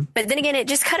 but then again, it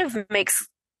just kind of makes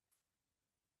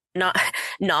not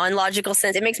non-logical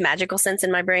sense. It makes magical sense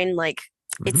in my brain. Like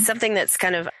it's something that's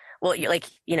kind of, well,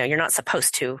 you're not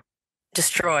supposed to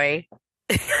destroy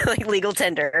like legal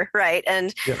tender, right?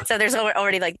 And so there's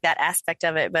already like that aspect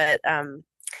of it, but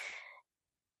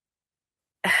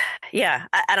yeah,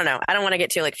 I don't know. I don't want to get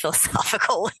too like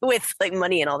philosophical with like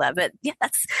money and all that, but yeah,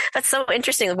 that's so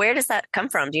interesting. Where does that come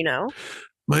from? Do you know?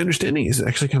 My understanding is it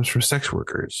actually comes from sex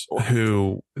workers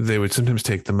who they would sometimes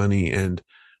take the money and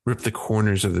rip the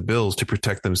corners of the bills to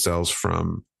protect themselves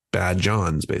from bad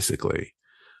Johns, basically.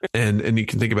 And you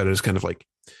can think about it as kind of like,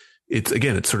 it's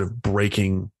sort of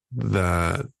breaking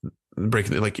like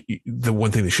the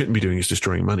one thing they shouldn't be doing is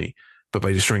destroying money, but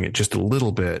by destroying it just a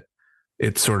little bit,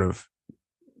 it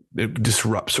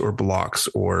disrupts or blocks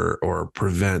or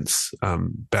prevents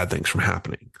bad things from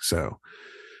happening. So,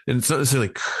 and it's not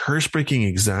necessarily curse breaking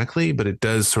exactly, but it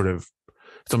does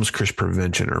it's almost curse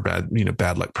prevention or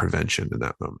bad luck prevention in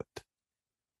that moment.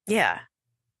 Yeah.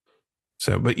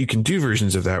 So, but you can do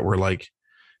versions of that where like,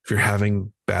 if you're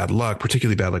having bad luck,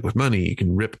 particularly bad luck with money, you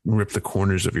can rip the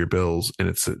corners of your bills and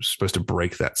it's supposed to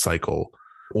break that cycle.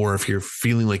 Or if you're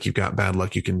feeling like you've got bad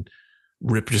luck, you can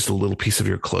rip just a little piece of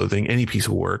your clothing, any piece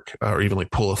of work, or even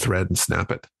like pull a thread and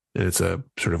snap it. And it's a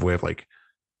sort of way of like,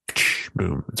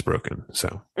 boom, it's broken.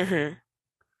 So,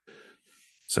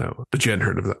 but you hadn't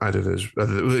heard of either of those.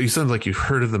 You sounded like you've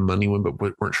heard of the money one, but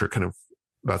weren't sure kind of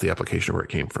about the application of where it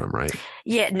came from, right?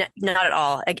 Yeah, not at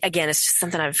all. Again, it's just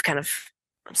something I've kind of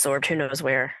absorbed. Who knows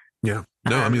where? Yeah.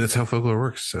 No, I mean, that's how folklore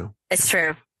works. So it's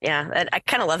true. Yeah. I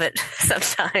kind of love it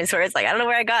sometimes where it's like, I don't know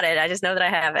where I got it. I just know that I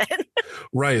have it.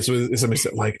 Right. So somebody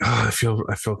said like, oh,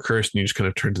 I feel cursed. And you just kind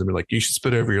of turn to them and like, you should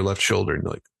spit over your left shoulder. And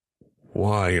you're like,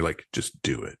 why? You're like, just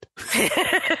do it.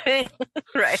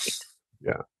 Right.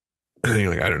 Yeah. And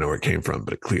you're like, I don't know where it came from,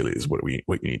 but it clearly is what you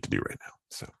need to do right now.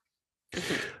 So,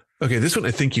 okay. This one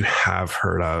I think you have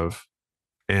heard of.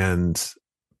 And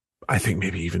I think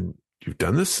maybe even you've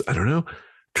done this. I don't know.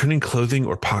 Turning clothing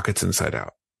or pockets inside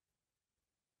out.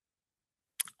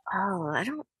 Oh,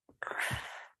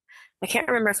 I can't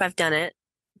remember if I've done it,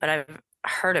 but I've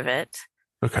heard of it.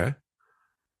 Okay.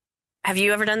 Have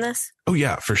you ever done this? Oh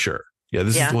yeah, for sure. Yeah.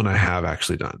 This is the one I have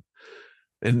actually done.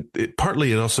 And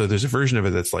there's a version of it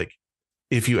that's like,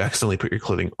 if you accidentally put your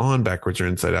clothing on backwards or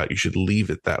inside out, you should leave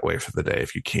it that way for the day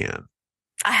if you can.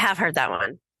 I have heard that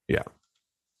one. Yeah.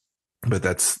 But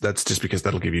that's just because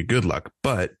that'll give you good luck.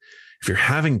 But if you're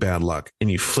having bad luck and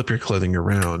you flip your clothing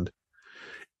around,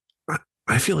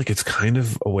 I feel like it's kind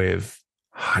of a way of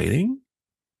hiding.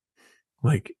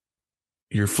 Like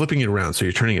you're flipping it around. So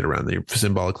you're turning it around. You're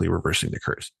symbolically reversing the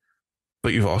curse.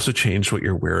 But you've also changed what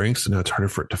you're wearing. So now it's harder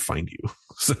for it to find you.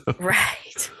 So.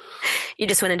 Right. You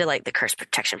just went into like the curse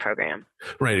protection program.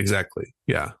 Right. Exactly.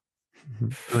 Yeah.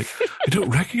 Like I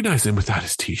don't recognize him without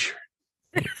his t-shirt.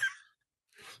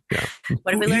 Yeah.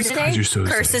 What did we learn today?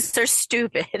 Curses are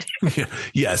stupid. Yeah.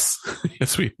 Yes.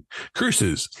 Yes.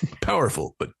 Curses,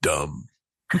 powerful, but dumb.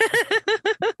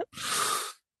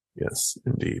 Yes,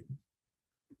 indeed.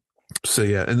 So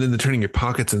yeah. And then the turning your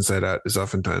pockets inside out is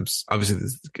oftentimes, obviously,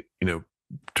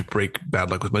 to break bad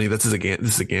luck with money. This is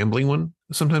a gambling one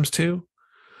sometimes too.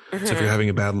 So if you're having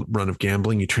a bad run of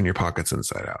gambling, you turn your pockets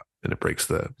inside out and it breaks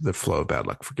the flow of bad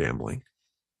luck for gambling.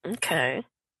 Okay.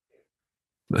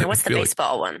 And what's the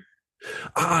baseball one?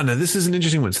 No, this is an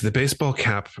interesting one. So the baseball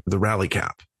cap, the rally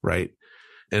cap, right?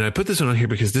 And I put this one on here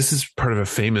because this is part of a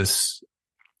famous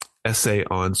essay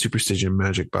on superstition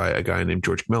magic by a guy named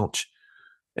George Melch.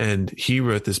 And he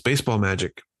wrote this baseball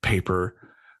magic paper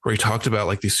where he talked about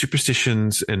like these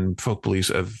superstitions and folk beliefs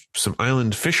of some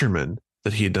island fishermen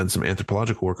that he had done some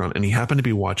anthropological work on. And he happened to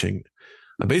be watching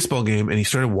a baseball game and he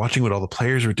started watching what all the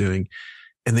players were doing.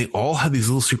 And they all had these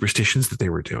little superstitions that they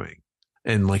were doing.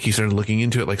 And like he started looking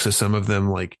into it. Like, so some of them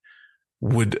like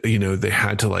would, they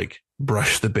had to like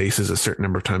brush the bases a certain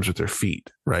number of times with their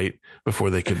feet, right? Before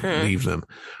they could leave them.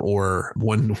 Or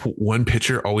one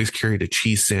pitcher always carried a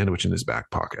cheese sandwich in his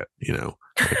back pocket,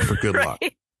 like for good luck.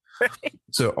 Right.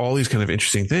 So all these kind of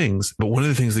interesting things. But one of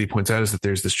the things that he points out is that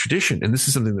there's this tradition, and this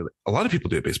is something that a lot of people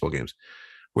do at baseball games,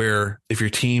 where if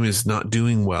your team is not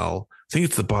doing well, I think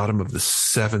it's the bottom of the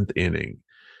 7th inning,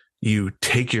 you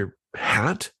take your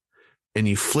hat and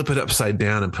you flip it upside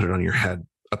down and put it on your head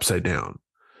upside down.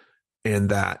 And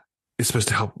that is supposed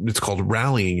to help. It's called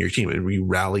rallying your team, and you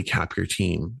rally cap your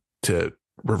team to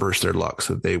reverse their luck,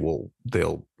 so they won't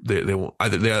either they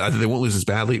won't lose as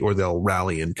badly, or they'll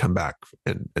rally and come back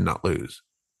and not lose.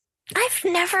 I've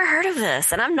never heard of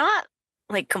this, and I'm not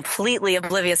like completely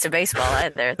oblivious to baseball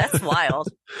either. That's wild.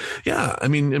 Yeah, I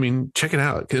mean, check it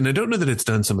out. And I don't know that it's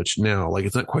done so much now. Like,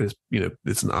 it's not quite as,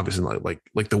 it's obviously not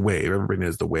like the wave. Everybody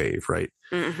knows the wave, right?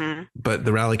 Mm-hmm. But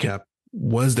the rally cap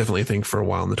was definitely a thing for a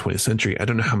while in the 20th century. I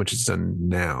don't know how much it's done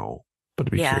now, but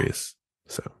I'd be curious.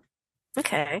 So,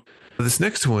 okay. This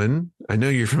next one, I know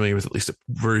you're familiar with at least a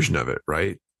version of it,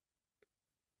 right?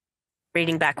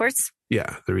 Reading backwards?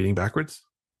 Yeah, the reading backwards.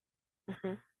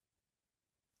 Mm-hmm.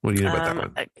 What do you know about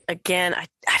that one? Again, I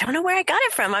don't know where I got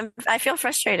it from. I feel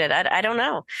frustrated. I don't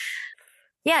know.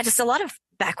 Yeah, just a lot of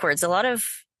backwards, a lot of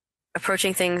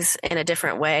approaching things in a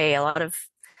different way, a lot of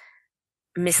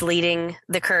misleading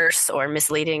the curse, or not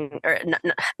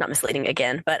misleading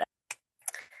again, but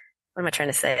what am I trying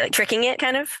to say? Like tricking it,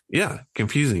 kind of? Yeah,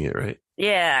 confusing it, right?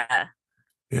 Yeah.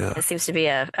 Yeah. It seems to be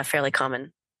a fairly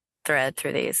common thread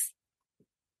through these.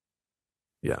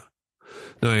 Yeah.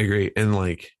 No, I agree. And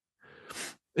like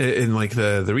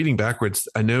the reading backwards,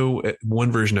 I know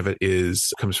one version of it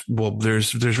there's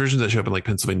versions that show up in like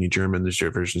Pennsylvania German, there's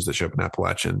versions that show up in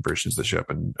Appalachian, versions that show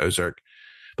up in Ozark.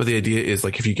 But the idea is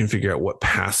like, if you can figure out what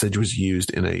passage was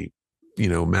used in a,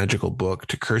 magical book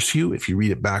to curse you, if you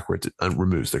read it backwards, it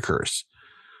removes the curse.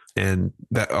 And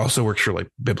that also works for like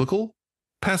biblical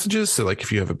passages. So like,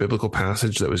 if you have a biblical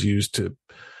passage that was used to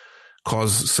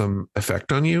cause some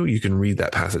effect on you, you can read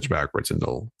that passage backwards and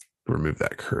it'll remove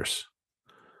that curse.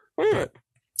 But,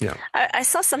 yeah. I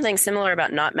saw something similar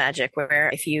about not magic, where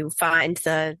if you find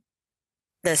the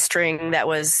string that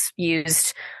was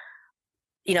used,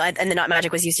 and the not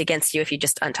magic was used against you, if you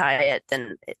just untie it,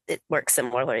 then it works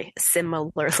similarly.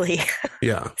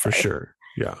 Yeah, for sure.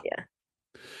 Yeah. Yeah.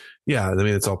 Yeah. I mean,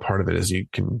 it's all part of it, is you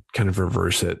can kind of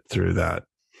reverse it through that,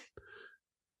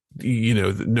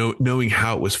 knowing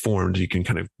how it was formed, you can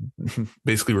kind of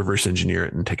basically reverse engineer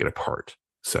it and take it apart.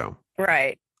 So,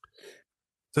 right.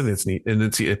 So I think that's neat. And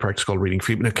it's a practice called reading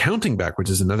free. And counting backwards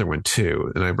is another one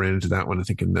too. And I ran into that one, I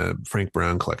think, in the Frank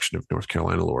Brown collection of North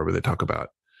Carolina lore, where they talk about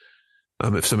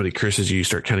if somebody curses you, you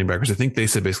start counting backwards. I think they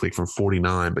said basically from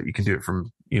 49, but you can do it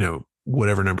from,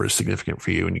 whatever number is significant for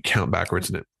you, and you count backwards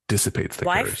and it dissipates the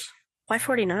curse. Why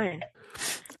 49?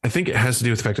 I think it has to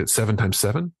do with the fact that 7 times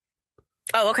 7.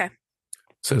 Oh, okay.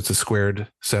 So it's a squared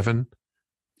 7.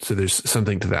 So there's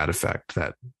something to that effect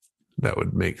that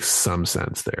would make some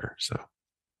sense there. So.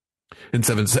 And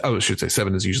 7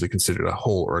 is usually considered a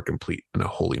whole or a complete and a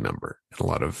holy number in a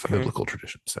lot of biblical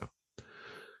traditions. So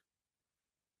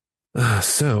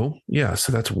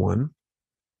that's one.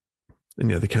 And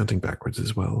the counting backwards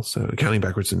as well. So counting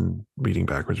backwards and reading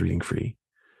backwards, reading free.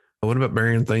 What about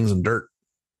burying things in dirt?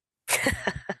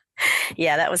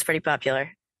 Yeah, that was pretty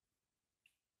popular.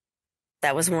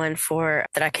 That was one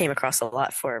that I came across a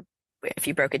lot for if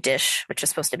you broke a dish, which is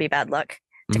supposed to be bad luck.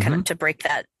 To break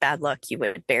that bad luck, you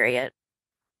would bury it.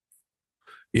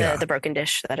 Yeah. The broken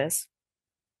dish, that is.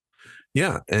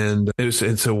 Yeah. And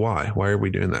so why are we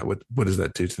doing that? What does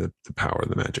that do to the power of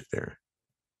the magic there?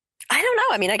 I don't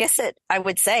know. I mean, I guess I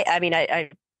would say, I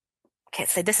can't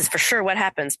say this is for sure what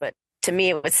happens, but to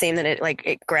me, it would seem that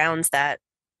it grounds that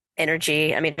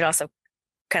energy. I mean, it also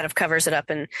kind of covers it up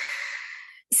and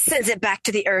sends it back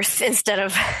to the earth instead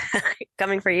of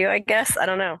coming for you, I guess. I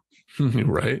don't know.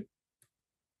 Right.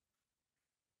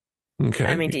 Okay.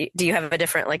 I mean, do you have a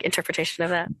different interpretation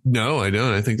of that? No, I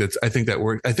don't. I think that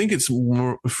works. I think it's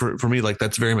more for me, like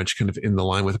that's very much kind of in the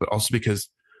line with it, but also because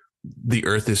the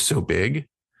earth is so big,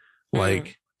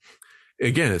 like,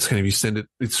 again, it's kind of, you send it,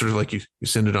 it's sort of like you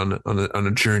send it on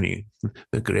a journey,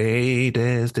 the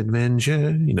greatest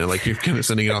adventure, like you're kind of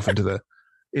sending it off into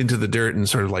the dirt, and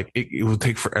sort of like it will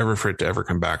take forever for it to ever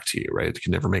come back to you. Right. It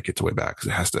can never make its way back because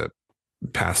it has to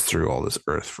pass through all this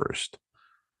earth first.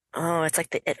 Oh, it's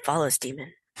like the It Follows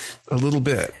demon. A little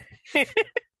bit. Yeah,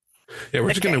 we're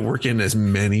just going to work in as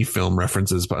many film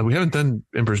references, but we haven't done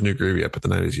Emperor's New Groove yet, but The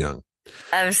Night is Young.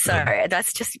 I'm sorry.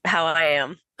 That's just how I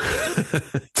am.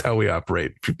 It's how we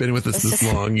operate. If you've been with us this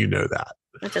long, you know that.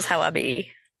 That's just how I be.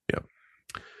 Yep.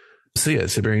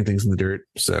 So burying things in the dirt.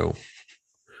 So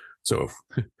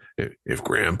if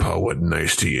Grandpa wasn't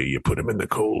nice to you, you put him in the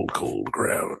cold, cold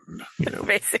ground.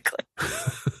 Basically.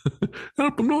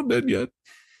 Help, I'm not dead yet.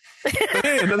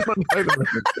 Hey, another one. There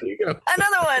you go.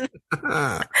 Another one.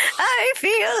 I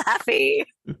feel happy.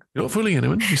 You're not fooling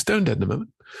anyone. You're stone dead in a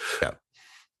moment. Yeah.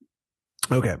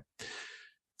 Okay.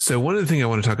 So one of the things I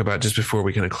want to talk about just before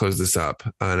we kind of close this up,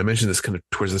 and I mentioned this kind of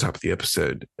towards the top of the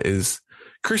episode, is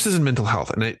curses and mental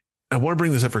health. And I want to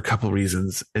bring this up for a couple of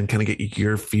reasons and kind of get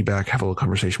your feedback, have a little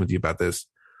conversation with you about this.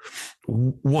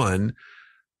 One,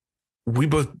 we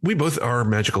both are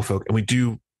magical folk, and we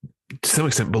do to some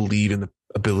extent believe in the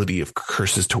ability of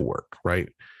curses to work, right?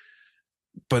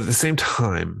 But at the same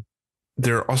time,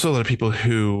 there are also a lot of people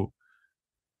who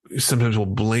sometimes will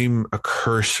blame a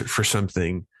curse for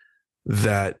something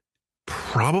that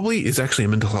probably is actually a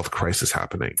mental health crisis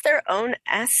happening. Their own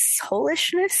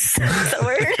assholishness. That's the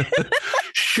word.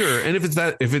 Sure. And if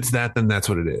it's that, then that's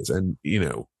what it is. And,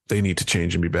 they need to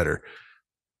change and be better.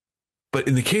 But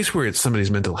in the case where it's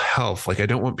somebody's mental health, like, I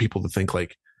don't want people to think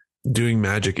like doing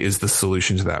magic is the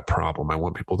solution to that problem. I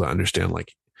want people to understand,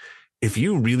 like, if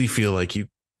you really feel like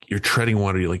you're treading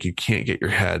water, like you can't get your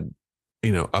head,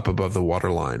 up above the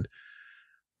waterline,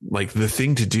 like the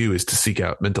thing to do is to seek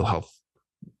out mental health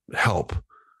help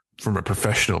from a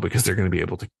professional, because they're going to be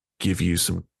able to give you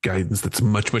some guidance that's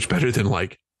much, much better than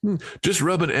like, just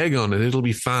rub an egg on it. It'll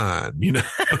be fine,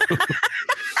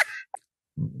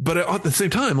 But at the same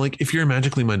time, like, if you're a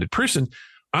magically minded person,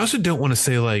 I also don't want to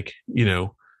say like,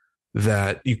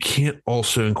 that you can't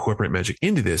also incorporate magic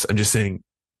into this. I'm just saying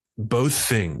both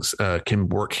things can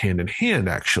work hand in hand,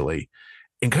 actually.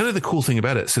 And kind of the cool thing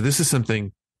about it. So this is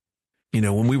something,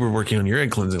 when we were working on your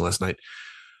egg cleansing last night,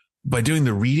 by doing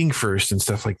the reading first and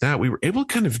stuff like that, we were able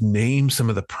to kind of name some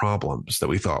of the problems that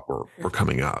we thought were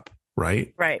coming up.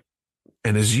 Right. Right.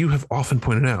 And as you have often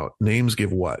pointed out, names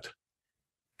give what?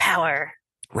 Power.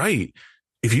 Right.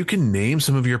 If you can name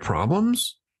some of your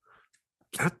problems,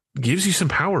 that gives you some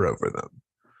power over them.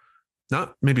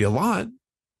 Not maybe a lot,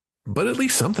 but at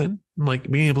least something, like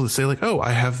being able to say like, oh,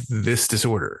 I have this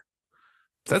disorder.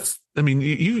 That's, I think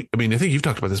you've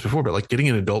talked about this before, but like getting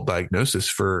an adult diagnosis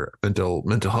for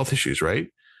mental health issues, right?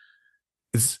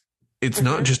 It's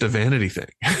not just a vanity thing,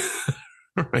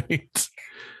 right?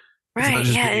 Right. It's not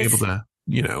just being able to,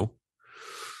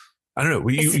 I don't know.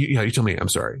 You tell me. I'm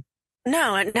sorry.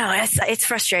 No, it's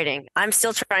frustrating. I'm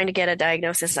still trying to get a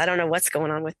diagnosis. I don't know what's going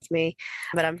on with me,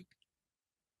 but I'm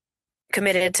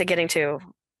committed to getting to,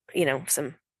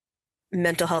 some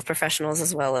mental health professionals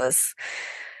as well as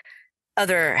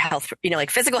other health,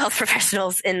 like physical health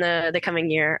professionals in the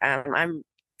coming year. I'm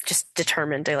just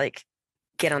determined to like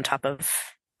get on top of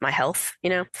my health,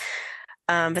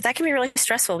 but that can be really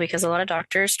stressful because a lot of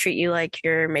doctors treat you like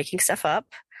you're making stuff up,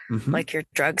 like you're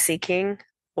drug seeking,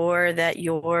 or that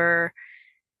you're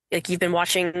like, you've been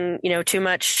watching, too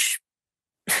much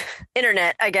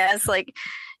internet, I guess, like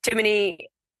too many,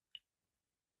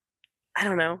 I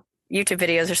don't know, YouTube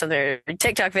videos or something, or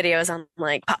TikTok videos on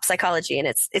like pop psychology. And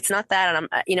it's not that. And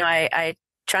I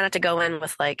try not to go in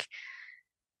with like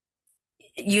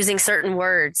using certain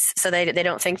words so they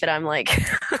don't think that I'm like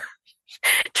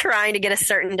trying to get a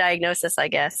certain diagnosis, I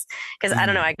guess. Cause I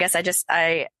don't know. I guess I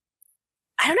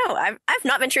don't know. I've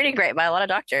not been treated great by a lot of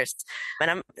doctors,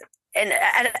 and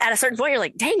at a certain point you're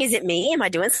like, dang, is it me? Am I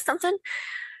doing something?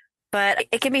 But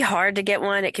it can be hard to get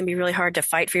one. It can be really hard to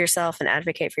fight for yourself and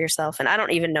advocate for yourself. And I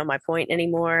don't even know my point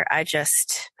anymore.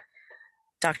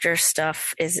 Doctor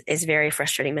stuff is very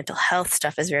frustrating. Mental health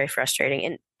stuff is very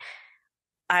frustrating.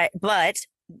 But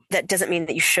that doesn't mean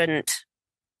that you shouldn't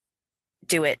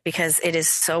do it, because it is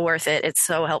so worth it. It's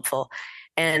so helpful.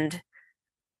 And,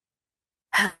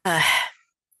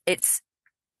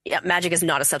 magic is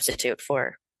not a substitute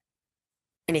for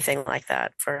anything like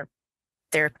that, for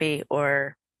therapy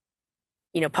or,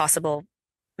 possible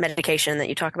medication that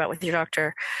you talk about with your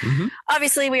doctor.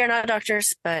 Obviously we are not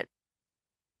doctors, but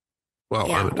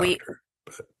I'm a doctor.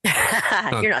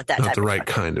 You're not that not type the of right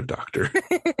doctor. kind of doctor.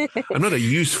 I'm not a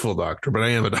useful doctor, but I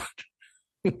am a doctor.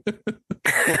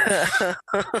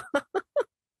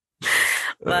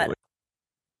 But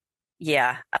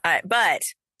but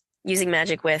using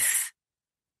magic with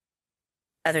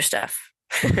other stuff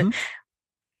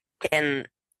can,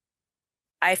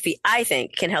 I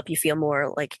think can help you feel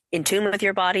more like in tune with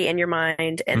your body and your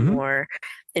mind, and more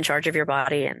in charge of your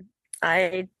body. And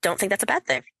I don't think that's a bad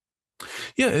thing.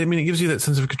 Yeah. I mean, it gives you that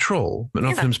sense of control. And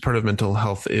oftentimes part of mental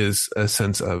health is a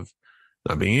sense of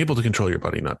not being able to control your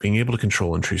body, not being able to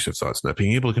control intrusive thoughts, not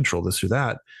being able to control this or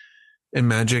that. And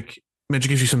magic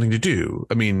gives you something to do.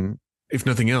 I mean, if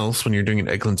nothing else, when you're doing an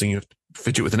egg cleansing, you have to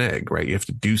fidget with an egg, right? You have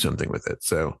to do something with it.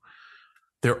 So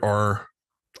there are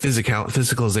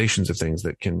physicalizations of things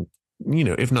that can,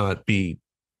 if not be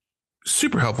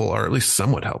super helpful, or at least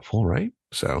somewhat helpful, right?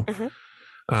 So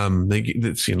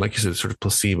they seem, like you said, sort of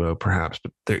placebo perhaps,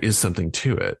 but there is something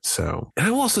to it. So, and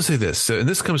I will also say this. So, and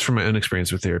this comes from my own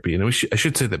experience with therapy. And I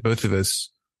should say that both of us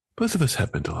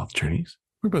have mental health journeys.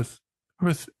 We're both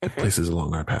at places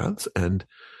along our paths, and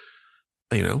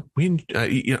I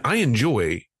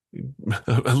enjoy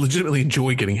I legitimately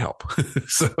enjoy getting help.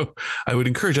 So I would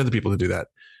encourage other people to do that.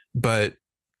 But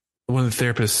one of the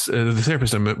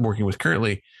therapist I'm working with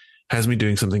currently has me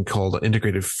doing something called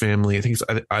integrated family. I think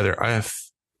it's either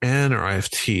IFN or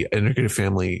IFT, integrated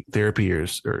family therapy or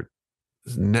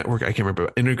network. I can't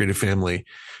remember. Integrated family.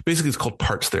 Basically, it's called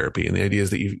parts therapy. And the idea is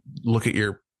that you look at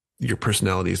your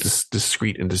personality as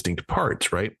discrete and distinct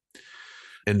parts, right?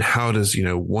 And how does,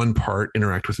 one part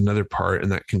interact with another part,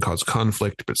 and that can cause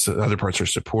conflict, but other parts are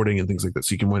supporting and things like that.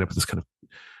 So you can wind up with this kind of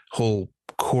whole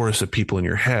chorus of people in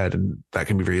your head, and that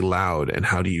can be very loud. And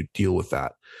how do you deal with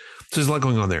that? So there's a lot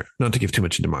going on there, not to give too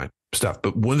much into my stuff.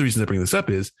 But one of the reasons I bring this up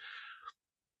is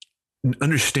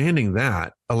understanding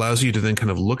that allows you to then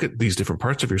kind of look at these different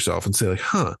parts of yourself and say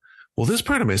like, well, this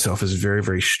part of myself is very,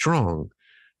 very strong.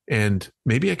 And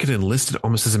maybe I could enlist it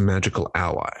almost as a magical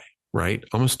ally, right?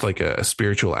 Almost like a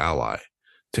spiritual ally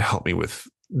to help me with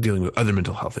dealing with other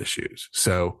mental health issues.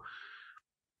 So,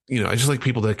 I just like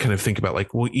people to kind of think about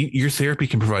like, well, your therapy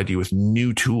can provide you with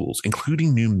new tools,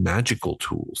 including new magical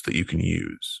tools that you can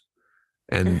use,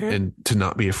 and to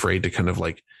not be afraid to kind of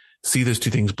like see those two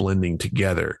things blending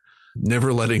together.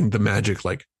 Never letting the magic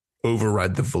like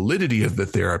override the validity of the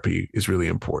therapy is really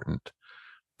important.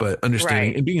 But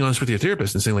understanding and being honest with your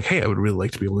therapist and saying like, hey, I would really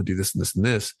like to be able to do this and this and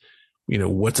this.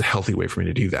 What's a healthy way for me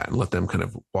to do that, and let them kind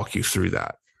of walk you through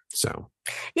that. So,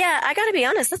 yeah, I got to be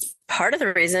honest. That's part of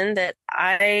the reason that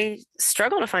I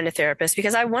struggle to find a therapist,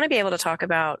 because I want to be able to talk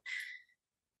about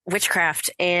witchcraft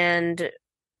and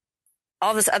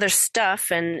all this other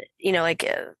stuff. And,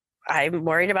 I'm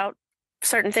worried about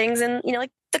certain things in,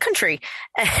 like the country,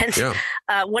 and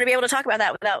want to be able to talk about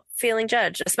that without feeling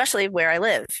judged, especially where I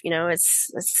live.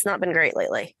 It's not been great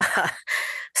lately.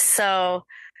 So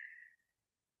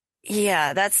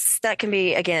yeah, that can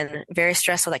be, again, very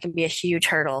stressful. That can be a huge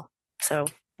hurdle. So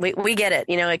we get it.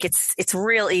 Like it's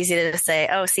real easy to just say,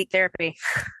 oh, seek therapy.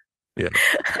 Yeah.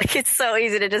 Like it's so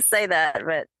easy to just say that,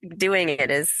 but doing it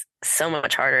is so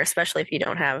much harder, especially if you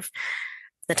don't have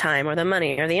the time or the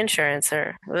money or the insurance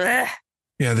or. Ugh.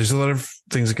 Yeah, there's a lot of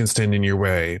things that can stand in your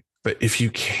way, but if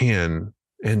you can,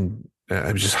 and I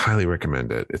would just highly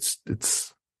recommend it. It's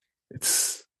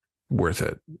worth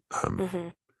it.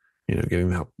 Getting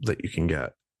the help that you can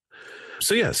get.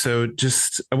 So yeah,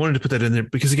 I wanted to put that in there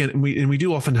because again, we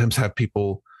do oftentimes have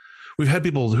people. We've had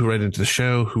people who write into the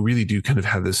show who really do kind of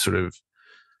have this sort of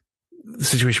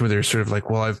situation where they're sort of like,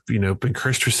 well, I've been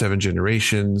cursed for 7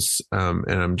 generations, and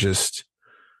I'm just,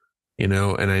 and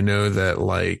I know that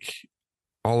like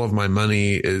all of my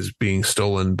money is being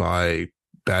stolen by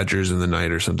badgers in the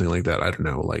night or something like that. I don't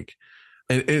know, like.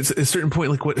 And it's at a certain point,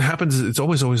 like what happens is it's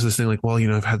always this thing like, well,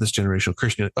 I've had this generational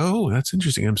curse. And you're like, oh, that's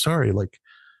interesting. I'm sorry. Like,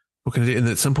 what can I do? And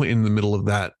at some point in the middle of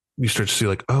that, you start to see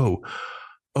like, oh,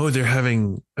 they're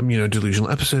having,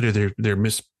 delusional episode, or they're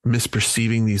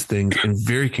misperceiving these things in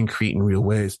very concrete and real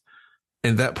ways.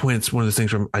 And at that point, it's one of those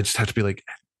things where I just have to be like,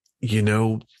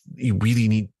 you really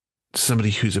need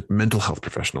somebody who's a mental health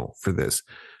professional for this,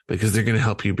 because they're going to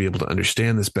help you be able to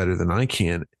understand this better than I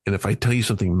can. And if I tell you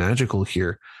something magical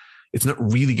here, it's not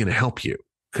really going to help you,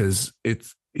 because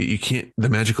you can't, the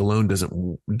magic alone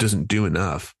doesn't do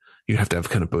enough. You have to have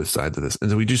kind of both sides of this. And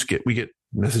so we get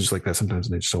messages like that sometimes.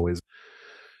 And I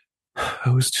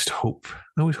always hope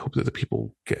that the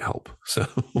people get help. So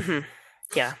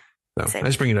yeah. So I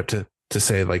just bring it up to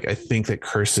say, like, I think that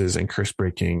curses and curse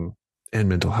breaking and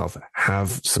mental health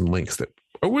have some links that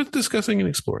are worth discussing and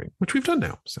exploring, which we've done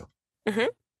now. So,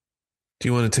 do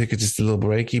you want to take just a little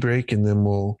break, and then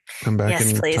we'll come back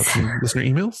and please. talk some listener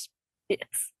emails? Yes.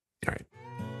 All right.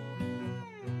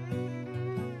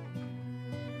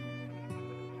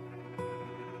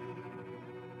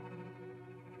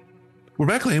 We're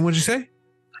back, Lane. What'd you say?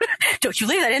 Don't you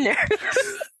leave that in there.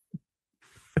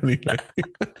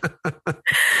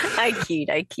 I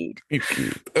keyed.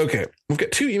 Okay. We've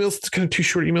got 2 emails. It's kind of 2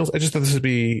 short emails. I just thought this would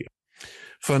be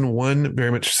fun. One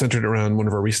very much centered around one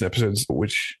of our recent episodes,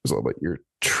 which is all about your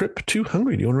trip to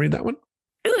Hungary. Do you want to read that one?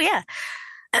 Oh, yeah.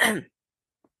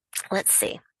 Let's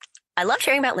see. I loved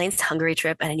hearing about Lane's Hungary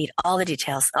trip, and I need all the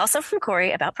details. Also from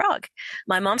Cory about Prague.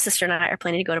 My mom's sister and I are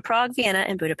planning to go to Prague, Vienna,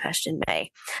 and Budapest in May.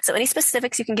 So any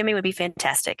specifics you can give me would be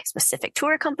fantastic. Specific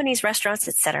tour companies, restaurants,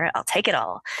 etc. I'll take it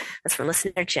all. That's from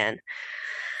listener Jen.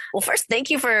 Well, first, thank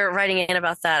you for writing in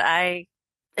about that. I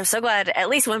am so glad at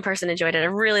least one person enjoyed it. I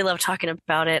really love talking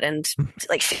about it and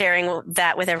like sharing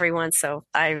that with everyone. So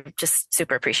I just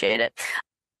super appreciate it.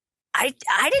 I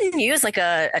didn't use like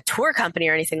a tour company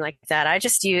or anything like that. I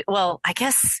just used, well, I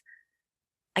guess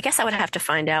I would have to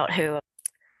find out who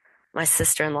my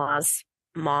sister-in-law's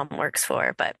mom works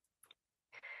for, but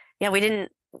yeah, we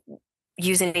didn't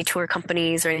use any tour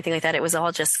companies or anything like that. It was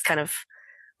all just kind of,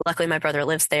 luckily my brother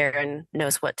lives there and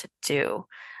knows what to do.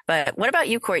 But what about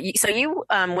you, Cory? So you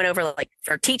went over like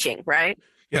for teaching, right?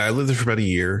 Yeah, I lived there for about a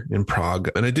year in Prague,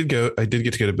 and I did get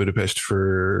to go to Budapest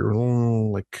for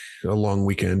like a long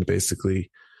weekend, basically,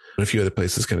 and a few other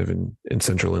places kind of in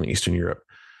Central and Eastern Europe.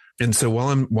 And so while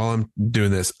I'm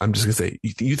doing this, I'm just gonna say,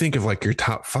 you think of like your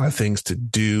top 5 things to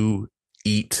do,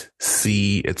 eat,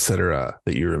 see, etc.,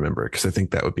 that you remember, because I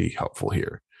think that would be helpful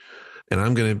here. And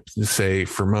I'm gonna say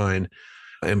for mine,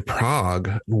 in Prague,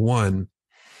 one,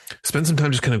 spend some time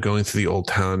just kind of going through the old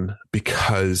town,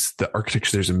 because the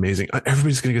architecture there is amazing.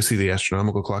 Everybody's going to go see the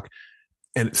astronomical clock,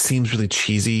 and it seems really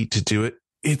cheesy to do it.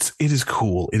 It is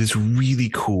cool. It is really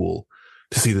cool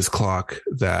to see this clock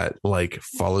that like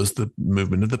follows the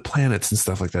movement of the planets and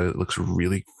stuff like that. It looks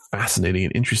really fascinating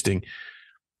and interesting.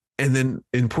 And then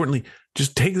importantly,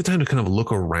 just take the time to kind of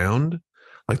look around.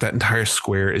 Like that entire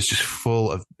square is just full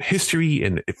of history,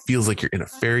 and it feels like you're in a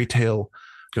fairy tale.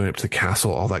 Going up to the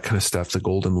castle, all that kind of stuff, the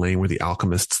Golden Lane where the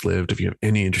alchemists lived. If you have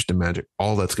any interest in magic,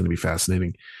 all that's going to be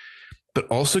fascinating. But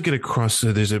also get across,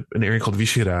 there's an area called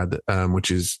Vyšehrad, which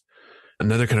is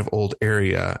another kind of old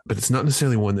area, but it's not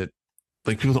necessarily one that,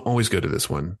 like, people don't always go to this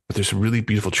one, but there's some really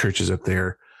beautiful churches up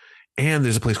there. And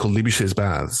there's a place called Libuše's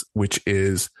Baths, which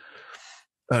is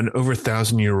an over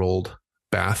 1,000-year-old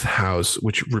bath house,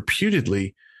 which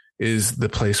reputedly is the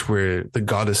place where the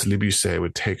goddess Libuše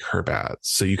would take her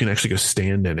baths. So you can actually go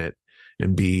stand in it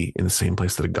and be in the same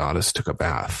place that a goddess took a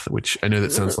bath, which I know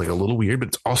that sounds like a little weird, but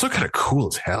it's also kind of cool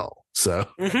as hell. So,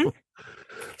 yeah.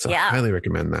 I highly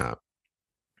recommend that.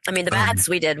 I mean, the baths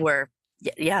we did were,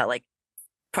 like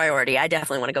priority. I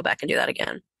definitely want to go back and do that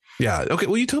again. Yeah. Okay.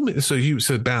 Well, you told me, so you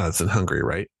said baths in Hungary,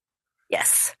 right?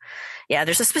 Yes. Yeah.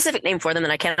 There's a specific name for them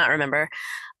that I cannot remember.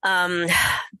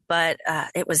 But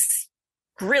it was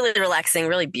really relaxing,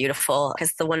 really beautiful.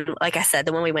 Because the one, like I said,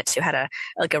 the one we went to had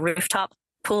a rooftop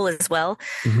pool as well.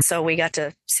 Mm-hmm. So we got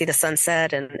to see the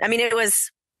sunset. And I mean, it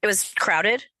was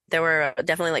crowded. There were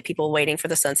definitely like people waiting for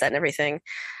the sunset and everything,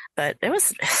 but it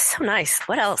was so nice.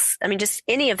 What else? I mean, just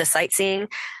any of the sightseeing.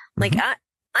 Like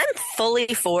I'm fully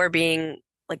for being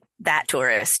like that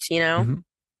tourist, you know? Mm-hmm.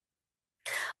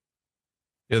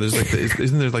 Yeah, there's like,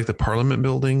 isn't there like the Parliament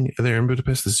building there in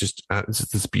Budapest?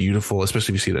 It's beautiful,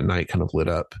 especially if you see it at night, kind of lit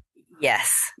up.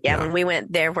 Yes. Yeah. When we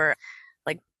went, there were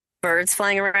like birds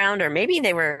flying around, or maybe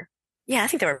they were, I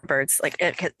think there were birds. Like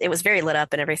it was very lit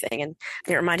up and everything. And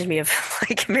it reminded me of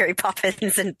like Mary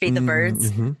Poppins and Feed the Birds.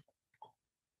 Mm-hmm.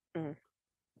 Mm.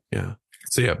 Yeah.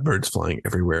 So yeah, birds flying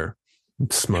everywhere.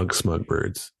 Smug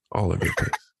birds all over the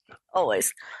place.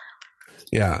 Always.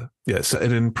 Yeah. Yeah. So,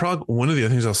 and in Prague, one of the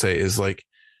other things I'll say is like,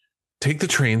 take the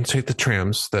trams,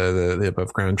 the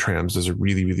above ground trams. Those are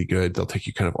really, really good. They'll take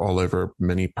you kind of all over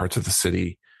many parts of the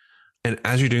city. And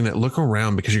as you're doing that, look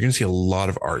around, because you're going to see a lot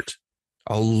of art,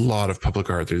 a lot of public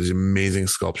art. There's amazing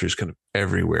sculptures kind of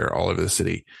everywhere, all over the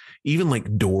city. Even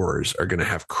like doors are going to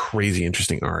have crazy,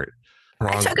 interesting art.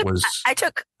 I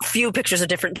took a few pictures of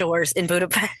different doors in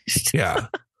Budapest. Yeah.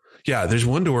 Yeah, there's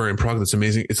one door in Prague that's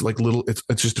amazing. It's like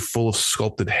it's just full of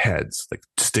sculpted heads, like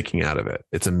sticking out of it.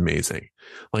 It's amazing.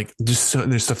 Like there's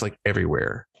stuff like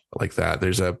everywhere like that.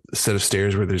 There's a set of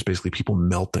stairs where there's basically people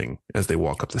melting as they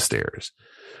walk up the stairs.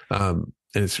 And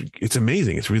it's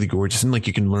amazing. It's really gorgeous. And like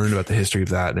you can learn about the history of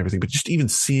that and everything, but just even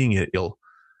seeing it, you'll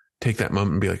take that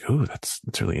moment and be like, oh, that's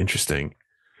really interesting.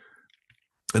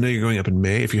 I know you're going up in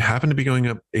May. If you happen to be going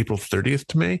up April 30th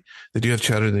to May, they do have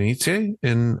Czarnowice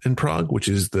in Prague, which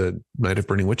is the Night of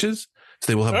Burning Witches. So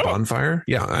they will have a bonfire.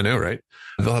 Yeah, I know, right?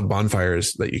 They'll have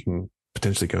bonfires that you can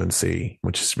potentially go and see,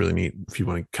 which is really neat if you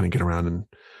want to kind of get around and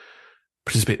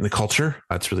participate in the culture.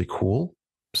 That's really cool.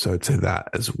 So I'd say that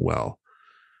as well.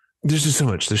 There's just so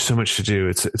much. There's so much to do.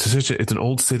 It's an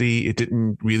old city. It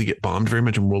didn't really get bombed very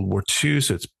much in World War II,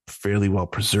 so it's fairly well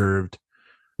preserved.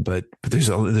 But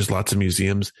there's lots of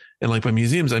museums, and like by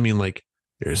museums, I mean like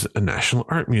there's a National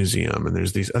Art Museum, and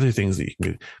there's these other things that you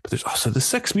can do. But there's also the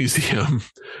Sex Museum,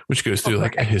 which goes through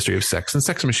like a history of sex and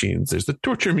sex machines. There's the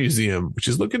Torture Museum, which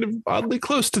is looking oddly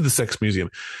close to the Sex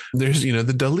Museum. There's the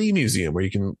Dali Museum, where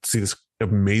you can see this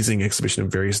amazing exhibition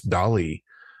of various Dali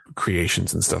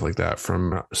creations and stuff like that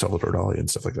from Salvador Dali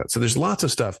and stuff like that. So there's lots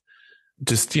of stuff.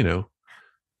 Just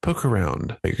poke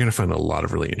around. You're going to find a lot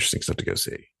of really interesting stuff to go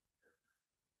see.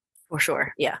 For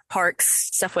sure. Yeah. Parks,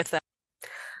 stuff with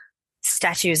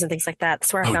statues and things like that.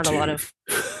 That's where I found a lot of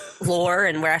lore,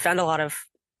 and where I found a lot of,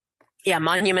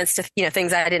 monuments to,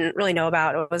 things I didn't really know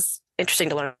about. It was interesting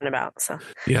to learn about. So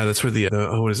yeah, that's where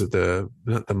what is it?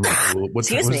 Not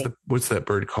the what's that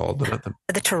bird called? The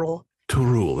turule.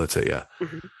 Turule. That's it. Yeah.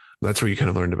 Mm-hmm. That's where you kind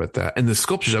of learned about that. And the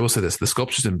sculptures, I will say this, the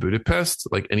sculptures in Budapest,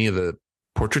 like any of the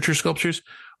portraiture sculptures,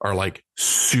 are like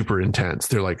super intense.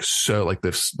 They're like so like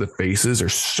the faces are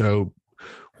so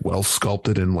well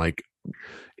sculpted and like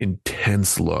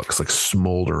intense looks, like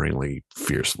smolderingly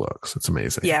fierce looks. It's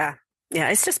amazing. Yeah. Yeah.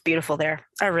 It's just beautiful there.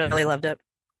 I really loved it.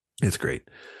 It's great.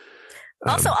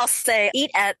 Also, I'll say eat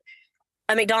at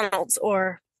a McDonald's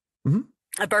or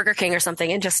a Burger King or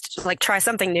something and just like try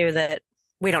something new that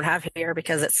we don't have here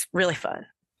because it's really fun.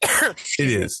 It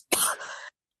is.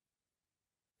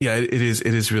 Yeah, it is.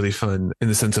 It is really fun in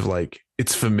the sense of like,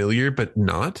 it's familiar, but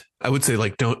not. I would say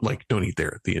like, don't eat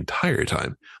there the entire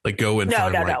time. Like go and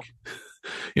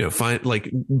find like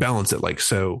balance it. Like,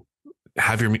 so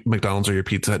have your McDonald's or your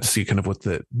Pizza Hut to see kind of what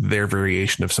their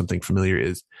variation of something familiar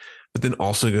is, but then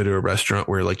also go to a restaurant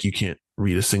where like you can't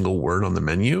read a single word on the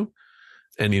menu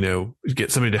and,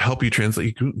 get somebody to help you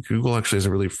translate. Google actually has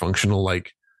a really functional,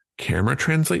 like, camera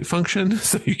translate function,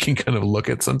 so you can kind of look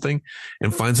at something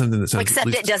and find something that sounds. Except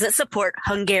it doesn't support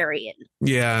Hungarian.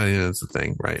 Yeah, that's the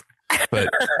thing, right? But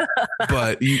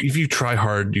if you try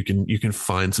hard, you can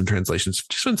find some translations.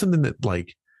 Just find something that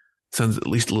like sounds at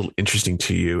least a little interesting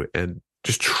to you, and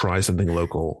just try something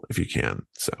local if you can.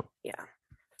 So yeah,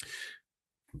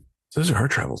 so those are our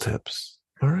travel tips.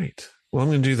 All right. Well, I'm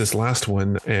going to do this last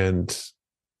one, and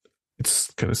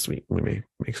it's kind of sweet. Maybe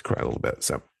makes you cry a little bit.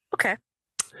 So okay.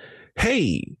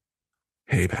 Hey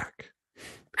back.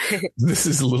 This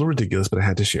is a little ridiculous, but I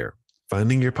had to share.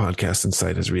 Finding your podcast and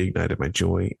site has reignited my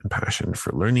joy and passion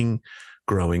for learning,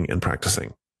 growing, and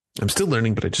practicing. I'm still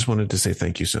learning, but I just wanted to say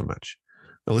thank you so much.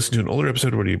 I listened to an older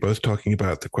episode where you're both talking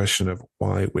about the question of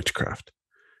why witchcraft.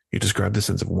 You described the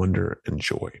sense of wonder and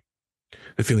joy,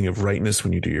 the feeling of rightness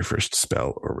when you do your first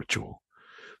spell or ritual,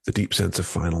 the deep sense of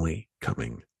finally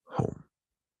coming home.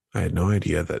 I had no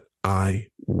idea that I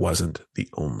wasn't the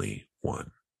only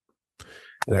one.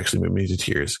 It actually moved me to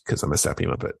tears because I'm a sappy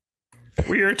Muppet.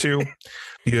 We are too.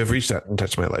 You have reached out and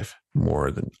touched my life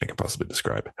more than I can possibly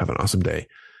describe. Have an awesome day.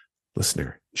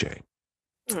 Listener Jay.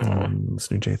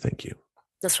 Listener Jay, thank you.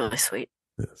 That's really sweet.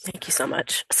 Yes. Thank you so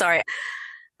much. Sorry,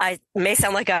 I may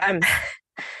sound like I'm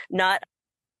not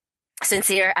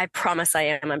sincere. I promise I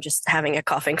am. I'm just having a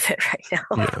coughing fit right now.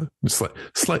 Yeah,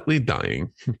 slightly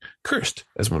dying. Cursed,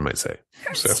 as one might say.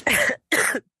 Cursed.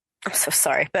 So. I'm so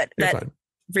sorry, but You're that fine.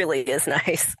 Really is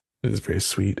nice. It is very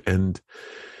sweet. And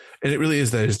it really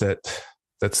is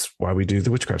that's why we do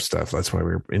the witchcraft stuff. That's why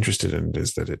we're interested in it,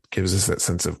 is that it gives us that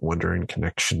sense of wonder and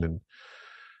connection and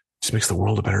just makes the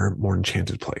world a better, more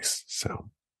enchanted place. So,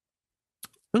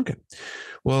 okay.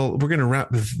 Well, we're going to wrap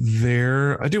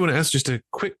there. I do want to ask just a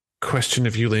quick question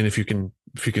of you, Lane, if you can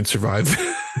survive.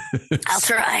 I'll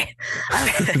try.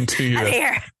 I'm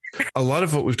here. A lot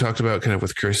of what we've talked about kind of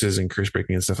with curses and curse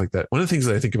breaking and stuff like that. One of the things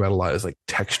that I think about a lot is like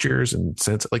textures and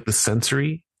sense, like the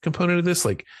sensory component of this,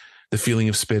 like the feeling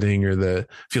of spitting or the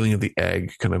feeling of the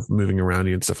egg kind of moving around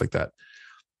you and stuff like that.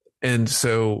 And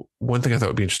so one thing I thought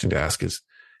would be interesting to ask is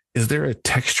there a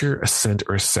texture, a scent,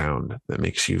 or a sound that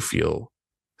makes you feel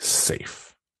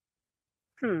safe?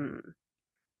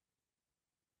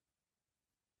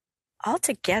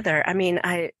 Altogether, I mean,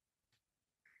 I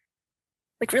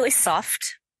like really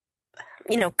soft,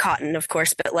 cotton, of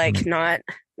course, but like not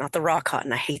the raw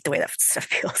cotton. I hate the way that stuff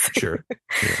feels. Sure.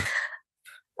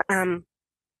 Yeah.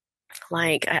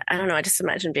 Like, I don't know. I just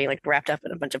imagine being like wrapped up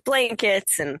in a bunch of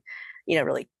blankets and,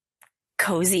 really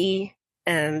cozy,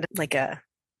 and like a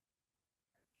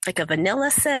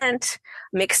vanilla scent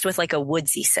mixed with like a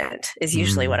woodsy scent is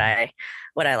usually what I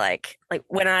like. Like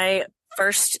when I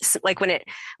first, like when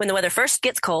the weather first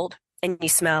gets cold and you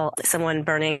smell someone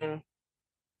burning,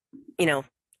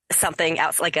 something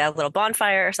out, like a little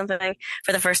bonfire or something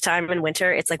for the first time in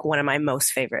winter, it's like one of my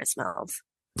most favorite smells.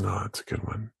 Oh, that's a good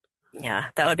one. Yeah,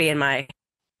 that would be in my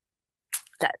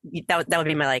that would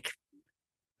be my like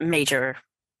major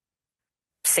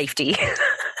safety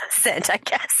scent, I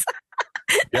guess.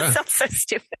 Yeah. That sounds so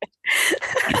stupid.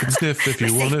 You can sniff if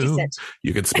you want to.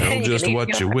 You can smell just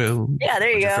what you will. Yeah,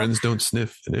 there you go. Your friends don't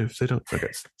sniff, and if they don't,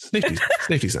 okay,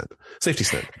 safety scent. Safety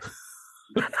scent.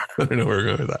 I don't know where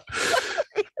we're going with that.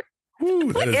 Ooh,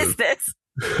 what is this?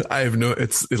 I have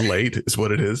it's late. Is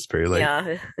what it is. Very late.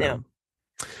 Yeah.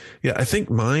 Yeah, I think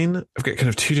mine, I've got kind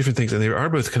of two different things, and they are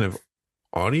both kind of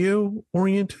audio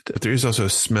oriented. There is also a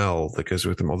smell that goes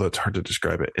with them, although it's hard to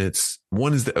describe it. And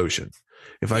one is the ocean.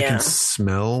 If I can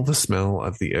smell the smell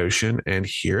of the ocean and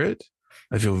hear it,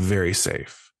 I feel very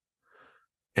safe.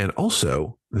 And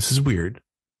also, this is weird,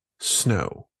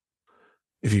 snow.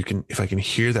 If I can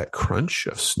hear that crunch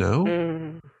of snow,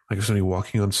 like if somebody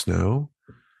walking on snow,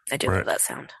 I do love that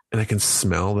sound. And I can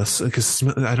smell this because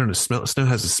I don't know, snow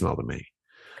has a smell to me.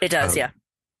 It does, yeah.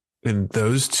 And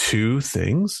those two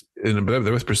things, and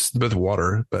they're both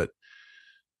water, but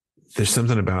there's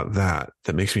something about that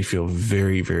makes me feel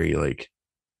very, very like,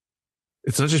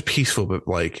 it's not just peaceful, but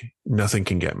like nothing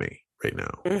can get me right now.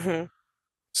 Mm-hmm.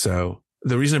 So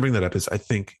the reason I bring that up is I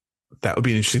think that would be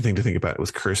an interesting thing to think about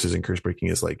with curses and curse breaking,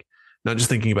 is like not just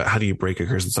thinking about how do you break a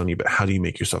curse that's on you, but how do you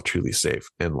make yourself truly safe?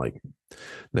 And like,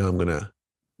 now I'm going to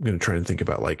try and think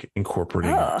about like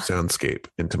incorporating soundscape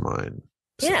into mine.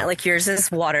 So, yeah. Like yours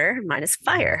is water. Mine is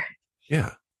fire.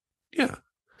 Yeah. Yeah.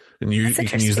 And you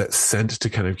can use that scent to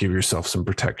kind of give yourself some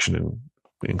protection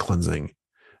and cleansing.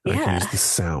 And I can use the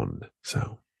sound.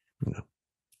 So,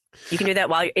 you can do that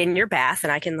while you're in your bath,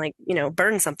 and I can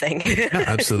burn something. Yeah,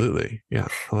 absolutely. Yeah.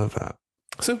 I love that.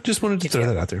 So just wanted to throw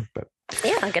that out there, but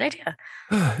yeah, good idea.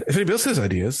 If anybody else has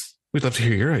ideas, we'd love to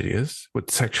hear your ideas. What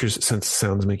textures, scents,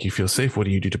 sounds make you feel safe? What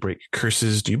do you do to break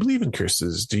curses? Do you believe in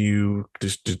curses? Do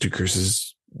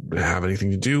curses have anything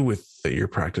to do with your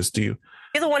practice? You're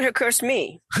the one who cursed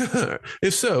me.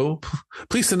 If so,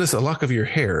 please send us a lock of your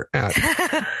hair at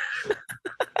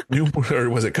or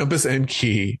was it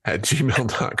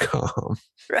compassandkey@gmail.com.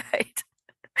 Right.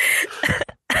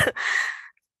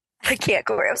 I can't,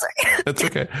 Cory. I'm sorry. That's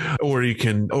okay. Or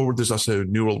there's also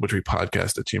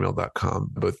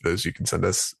newworldwitcherypodcast@gmail.com. Both of those you can send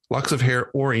us locks of hair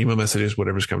or email messages,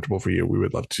 whatever's comfortable for you. We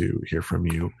would love to hear from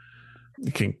you.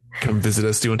 You can come visit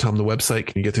us. Do you want to tell them the website?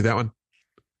 Can you get through that one?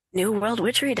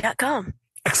 newworldwitchery.com.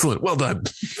 Excellent. Well done.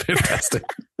 Fantastic.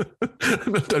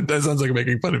 That sounds like I'm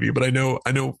making fun of you, but I know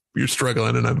you're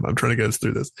struggling, and I'm trying to get us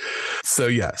through this. So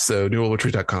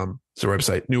newworldwitchery.com is our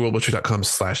website.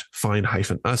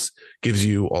 newworldwitchery.com/find-us gives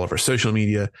you all of our social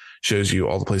media, shows you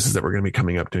all the places that we're going to be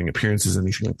coming up, doing appearances,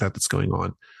 anything like that's going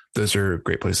on. Those are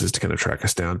great places to kind of track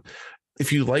us down.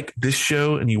 If you like this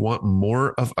show and you want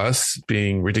more of us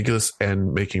being ridiculous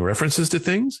and making references to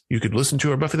things, you could listen to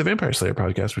our Buffy the Vampire Slayer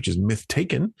podcast, which is Myth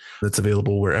Taken. That's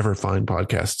available wherever fine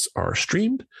podcasts are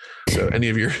streamed. So any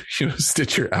of your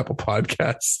Stitcher, Apple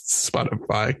Podcasts,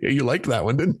 Spotify. You liked that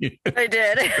one, didn't you? I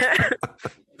did.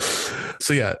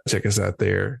 So check us out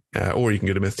there. Or you can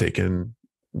go to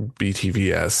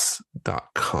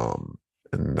mythtakenbtvs.com,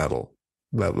 and that'll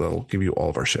give you all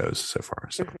of our shows so far.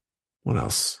 So. What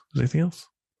else? Is there anything else?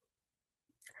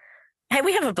 Hey,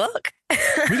 we have a book. We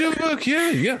do have a book.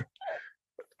 Yeah.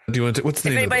 Do you want to? What's the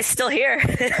name? If anybody's still here.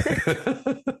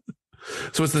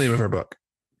 So, what's the name of our book?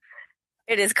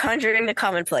 It is Conjuring the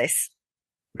Commonplace.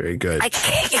 Very good. I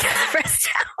can't get the rest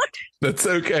out. That's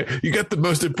okay. You got the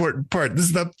most important part. This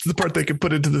is the part they can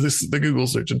put into the Google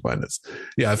search and find us.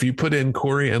 Yeah, if you put in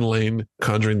Cory and Lane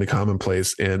Conjuring the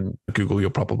Commonplace in Google, you'll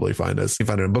probably find us. You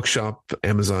can find it in Bookshop,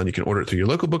 Amazon. You can order it through your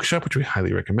local bookshop, which we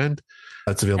highly recommend.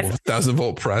 It's available with 1000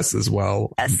 Volt Press as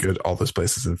well. Yes. You can go to all those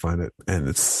places and find it. And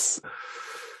it's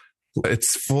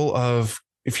full of,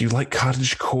 if you like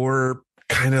cottagecore,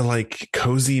 kind of like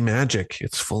cozy magic,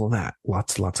 it's full of that.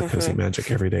 Lots of cozy magic,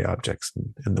 everyday objects,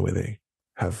 and the way they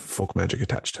have folk magic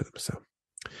attached to them. So,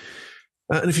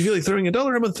 and if you feel like throwing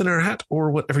 $1 a month in our hat or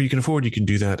whatever you can afford, you can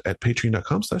do that at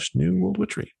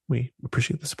patreon.com/newworldwitchery. We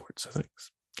appreciate the support. So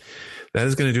thanks. That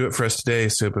is going to do it for us today.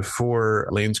 So before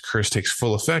Lane's curse takes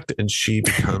full effect and she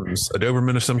becomes a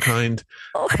Doberman of some kind,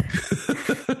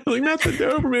 like not the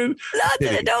Doberman,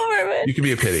 the Doberman. You can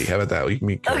be a pity. How about that? You can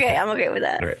be okay. I'm okay with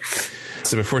that. All right.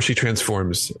 So before she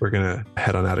transforms, we're going to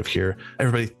head on out of here.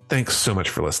 Everybody, thanks so much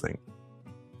for listening.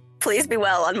 Please be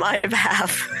well on my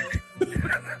behalf.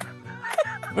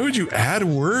 Why would you add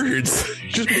words?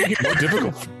 You're just making it more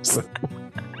difficult. So.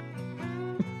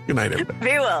 Good night, everybody.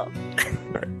 Be well. All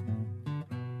right.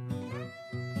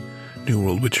 New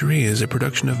World Witchery is a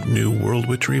production of New World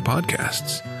Witchery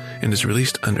Podcasts and is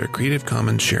released under a Creative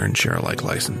Commons Share and Share Alike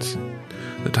license.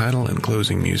 The title and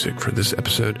closing music for this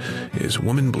episode is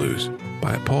Woman Blues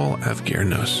by Paul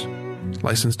Avguernos,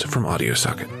 licensed from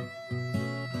AudioSocket.